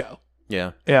clip show.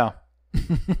 Yeah. Yeah.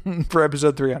 For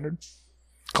episode 300.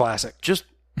 Classic. Just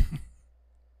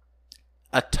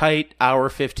a tight hour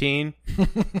 15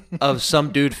 of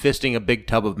some dude fisting a big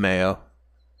tub of mayo.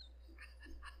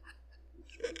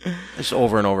 Just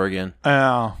over and over again.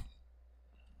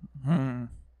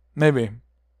 Maybe.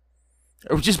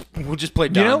 Or we'll just play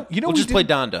Don. We'll just play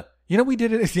Donda. You know, we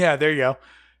did it. Yeah, there you go.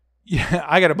 Yeah,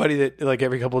 I got a buddy that like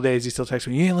every couple of days he still texts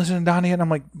me, "You ain't listening to Donda yet?" And I'm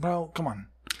like, "Bro, come on."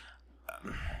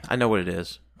 I know what it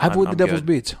is. I've would the I'm devil's good.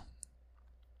 beats.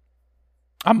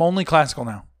 I'm only classical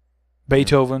now.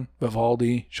 Beethoven,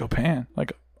 Vivaldi, Chopin,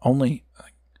 like only.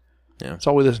 Yeah. That's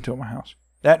all we listen to in my house.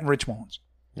 That and Rich Mullins.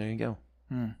 There you go.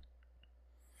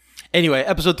 Anyway,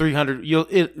 episode 300.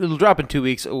 It'll drop in 2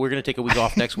 weeks. We're gonna take a week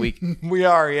off next week. We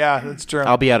are, yeah, that's true.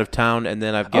 I'll be out of town, and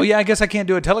then Oh yeah, I guess I can't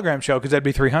do a Telegram show because that'd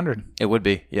be 300. It would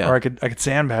be, yeah. Or I could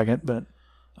sandbag it, but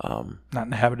not in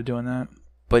the habit of doing that.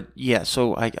 But yeah,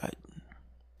 so I'm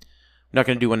not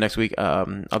going to do one next week.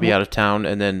 I'll be out of town,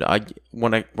 and then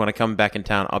when I come back in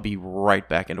town, I'll be right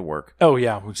back into work. Oh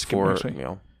yeah, we'll skip For next week.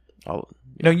 I'll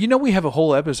we have a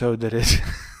whole episode that is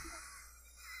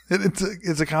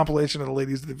it's a compilation of the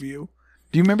ladies of the View.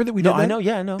 Do you remember that we did that? I know.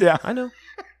 Yeah, I know. Yeah. I know.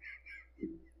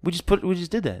 We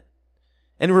just did that,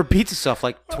 and it repeats itself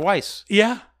like twice.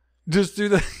 Yeah, just do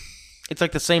the. It's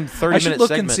like the same 30-minute I should look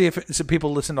segment. and see if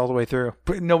people listened all the way through.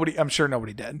 I'm sure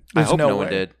nobody did. I hope no way. one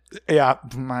did. Yeah,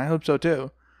 I hope so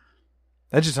too.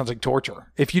 That just sounds like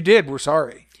torture. If you did, we're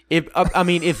sorry.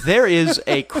 If there is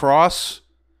a cross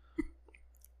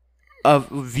of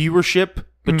viewership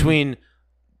between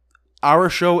our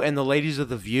show and the ladies of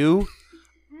the View,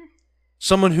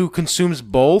 someone who consumes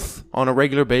both on a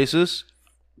regular basis,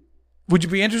 would you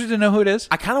be interested to know who it is?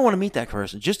 I kind of want to meet that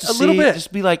person just to A see, little bit.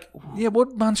 just be like, Yeah,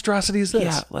 what monstrosity is this?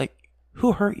 yeah, like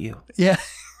who hurt you? Yeah.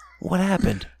 What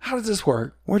happened? How does this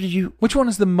work? Where did you? Which one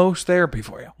is the most therapy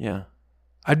for you? Yeah.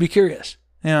 I'd be curious.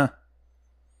 Yeah.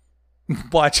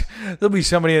 Watch. There'll be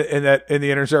somebody in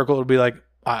the inner circle that'll be like,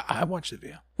 I watched the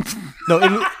View.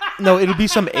 It'll be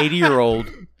some 80-year-old.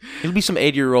 It'll be some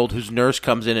 80-year-old whose nurse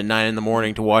comes in at 9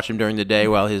 a.m. to watch him during the day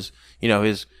while his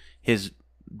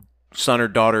son or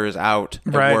daughter is out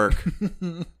at Right. work,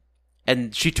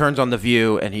 and she turns on the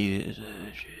View, and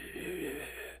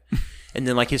and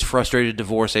then like his frustrated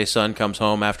divorcee son comes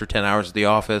home after 10 hours at the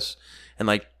office, and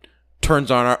like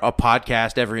turns on a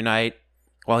podcast every night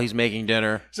while he's making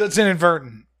dinner. So it's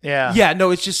inadvertent. Yeah. Yeah,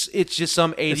 no, it's just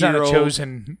some 80-year-old. It's not a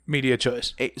chosen media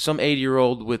choice. Some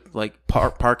 80-year-old with like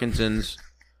Parkinson's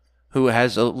who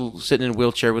has sitting in a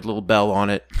wheelchair with a little bell on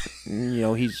it.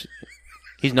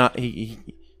 He's not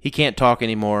he can't talk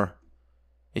anymore.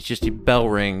 It's just the bell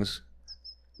rings.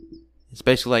 It's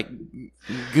basically like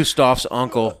Gustav's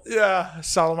uncle. Yeah,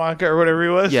 Salamanca or whatever he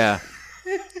was. Yeah,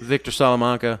 Hector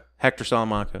Salamanca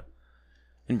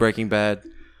in Breaking Bad.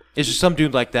 It's just some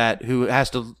dude like that who has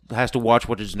to watch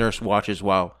what his nurse watches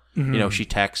while she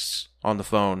texts on the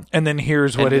phone, And then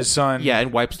here's what his son. Yeah,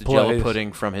 and wipes the plays. Jello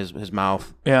pudding from his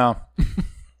mouth. Yeah.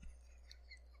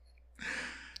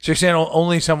 So you're saying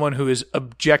only someone who is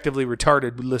objectively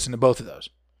retarded would listen to both of those.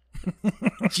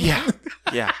 Yeah.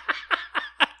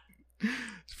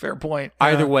 It's a fair point.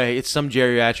 Either way, it's some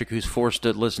geriatric who's forced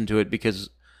to listen to it because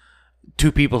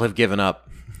two people have given up.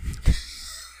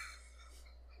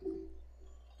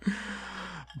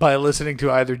 By listening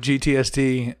to either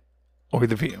GTST or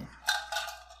The View.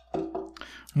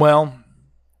 Well,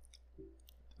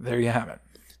 there you have it.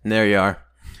 And there you are.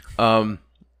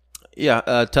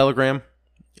 Telegram.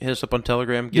 Hit us up on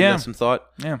Telegram. Give that some thought.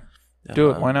 Yeah.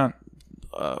 Do it. Why not?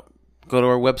 Go to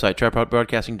our website,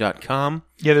 tripodbroadcasting.com.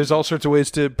 Yeah, there's all sorts of ways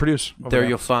to produce. There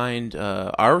you'll find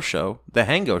our show, The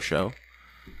Hango Show,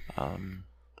 and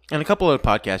a couple other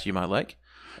podcasts you might like.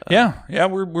 Yeah,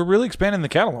 we're really expanding the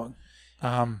catalog.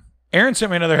 Aaron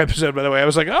sent me another episode, by the way. I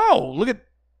was like, oh, look at,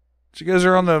 you guys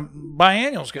are on the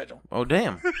biannual schedule. Oh,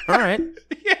 damn. All right.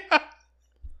 Yeah.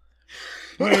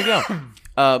 There you go.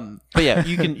 But yeah,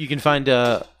 you can find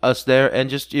us there, and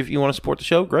just if you want to support the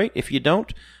show, great. If you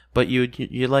don't, but you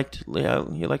like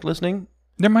listening,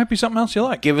 There might be something else you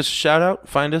like. give us a shout out.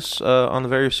 Find us on the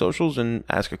various socials and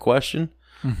ask a question.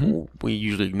 Mm-hmm. We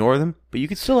usually ignore them, but you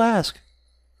can still ask.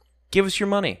 Give us your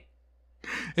money.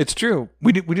 It's true.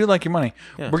 We do like your money.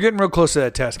 Yeah. We're getting real close to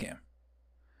that test cam.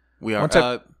 We are. Once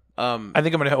I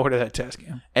think I'm going to order that test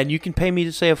cam. And you can pay me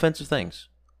to say offensive things.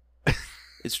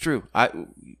 It's true.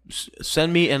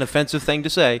 Send me an offensive thing to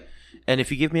say, and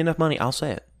if you give me enough money, I'll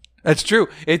say it. That's true.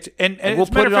 It's and And we'll as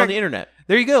a put matter it of on fact, the internet.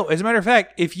 There you go. As a matter of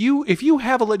fact, if you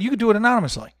have you could do it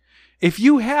anonymously. If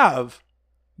you have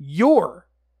your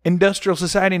industrial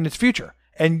society in its future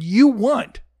and you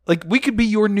want, like, we could be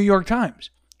your New York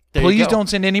Times. There you Please go. don't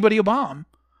send anybody a bomb.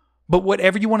 But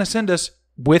whatever you want to send us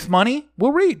with money,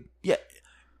 we'll read. Yeah.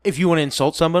 If you want to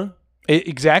insult someone,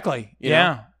 Exactly. You Yeah.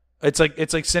 know?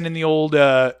 It's like sending the old,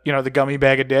 the gummy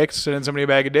bag of dicks, sending somebody a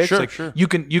bag of dicks. Sure, like, sure. You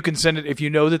can send it if you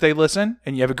know that they listen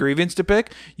and you have a grievance to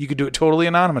pick. You can do it totally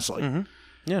anonymously. Mm-hmm.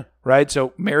 Yeah. Right?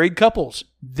 So married couples,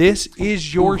 this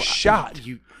is your shot.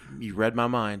 You read my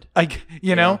mind. Like,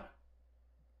 you know,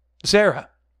 Sarah,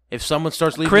 If someone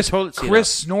starts leaving Chris the toilet seat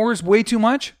Chris snores way too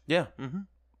much. yeah. Mm-hmm.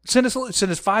 Send us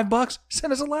 $5.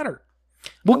 Send us a letter.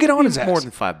 We'll get on his ass. More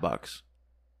than $5.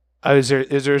 Is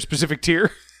there a specific tier?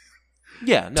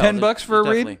 Yeah, no, $10 for a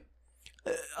read? definitely-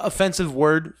 offensive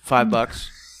word, $5.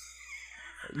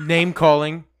 Name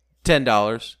calling,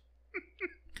 $10.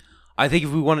 I think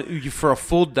if we want to, for a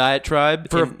full diet tribe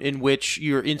in which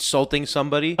you're insulting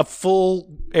somebody, A full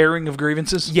airing of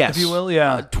grievances, yes, if you will.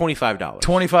 Yeah. $25.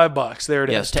 $25. There it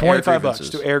is. Yes, to air $25 grievances.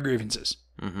 to air grievances.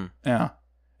 Mm-hmm. Yeah.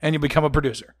 And you become a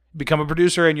producer. Become a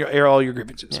producer and you air all your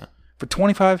grievances. Yeah. For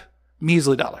 $25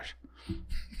 measly dollars.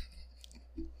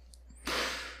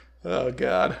 Oh,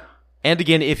 God. And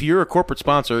again, if you're a corporate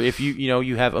sponsor, if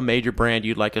you have a major brand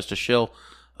you'd like us to shill,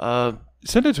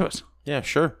 Send it to us. yeah,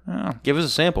 sure, Yeah. give us a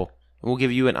sample, and we'll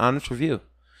give you an honest review.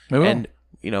 We will. And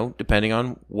depending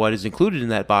on what is included in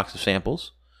that box of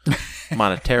samples,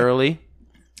 monetarily,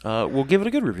 we'll give it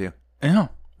a good review. Yeah,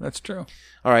 that's true.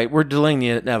 All right, we're delaying the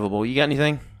inevitable. You got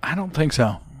anything? I don't think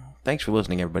so. Thanks for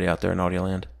listening, everybody out there in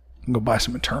Audioland. Go buy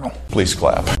some Eternal. Please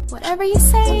clap. Whatever you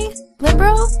say,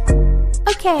 liberal.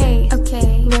 Okay,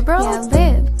 liberal. Yeah,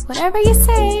 lib. Whatever you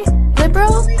say,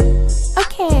 liberal.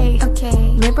 Okay,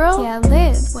 liberal. Yeah,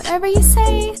 lib. Whatever you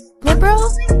say,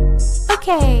 liberal.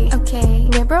 Okay,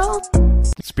 liberal.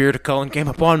 Spirit of Cullen came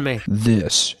upon me.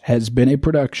 This has been a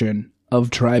production of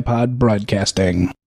Tripod Broadcasting.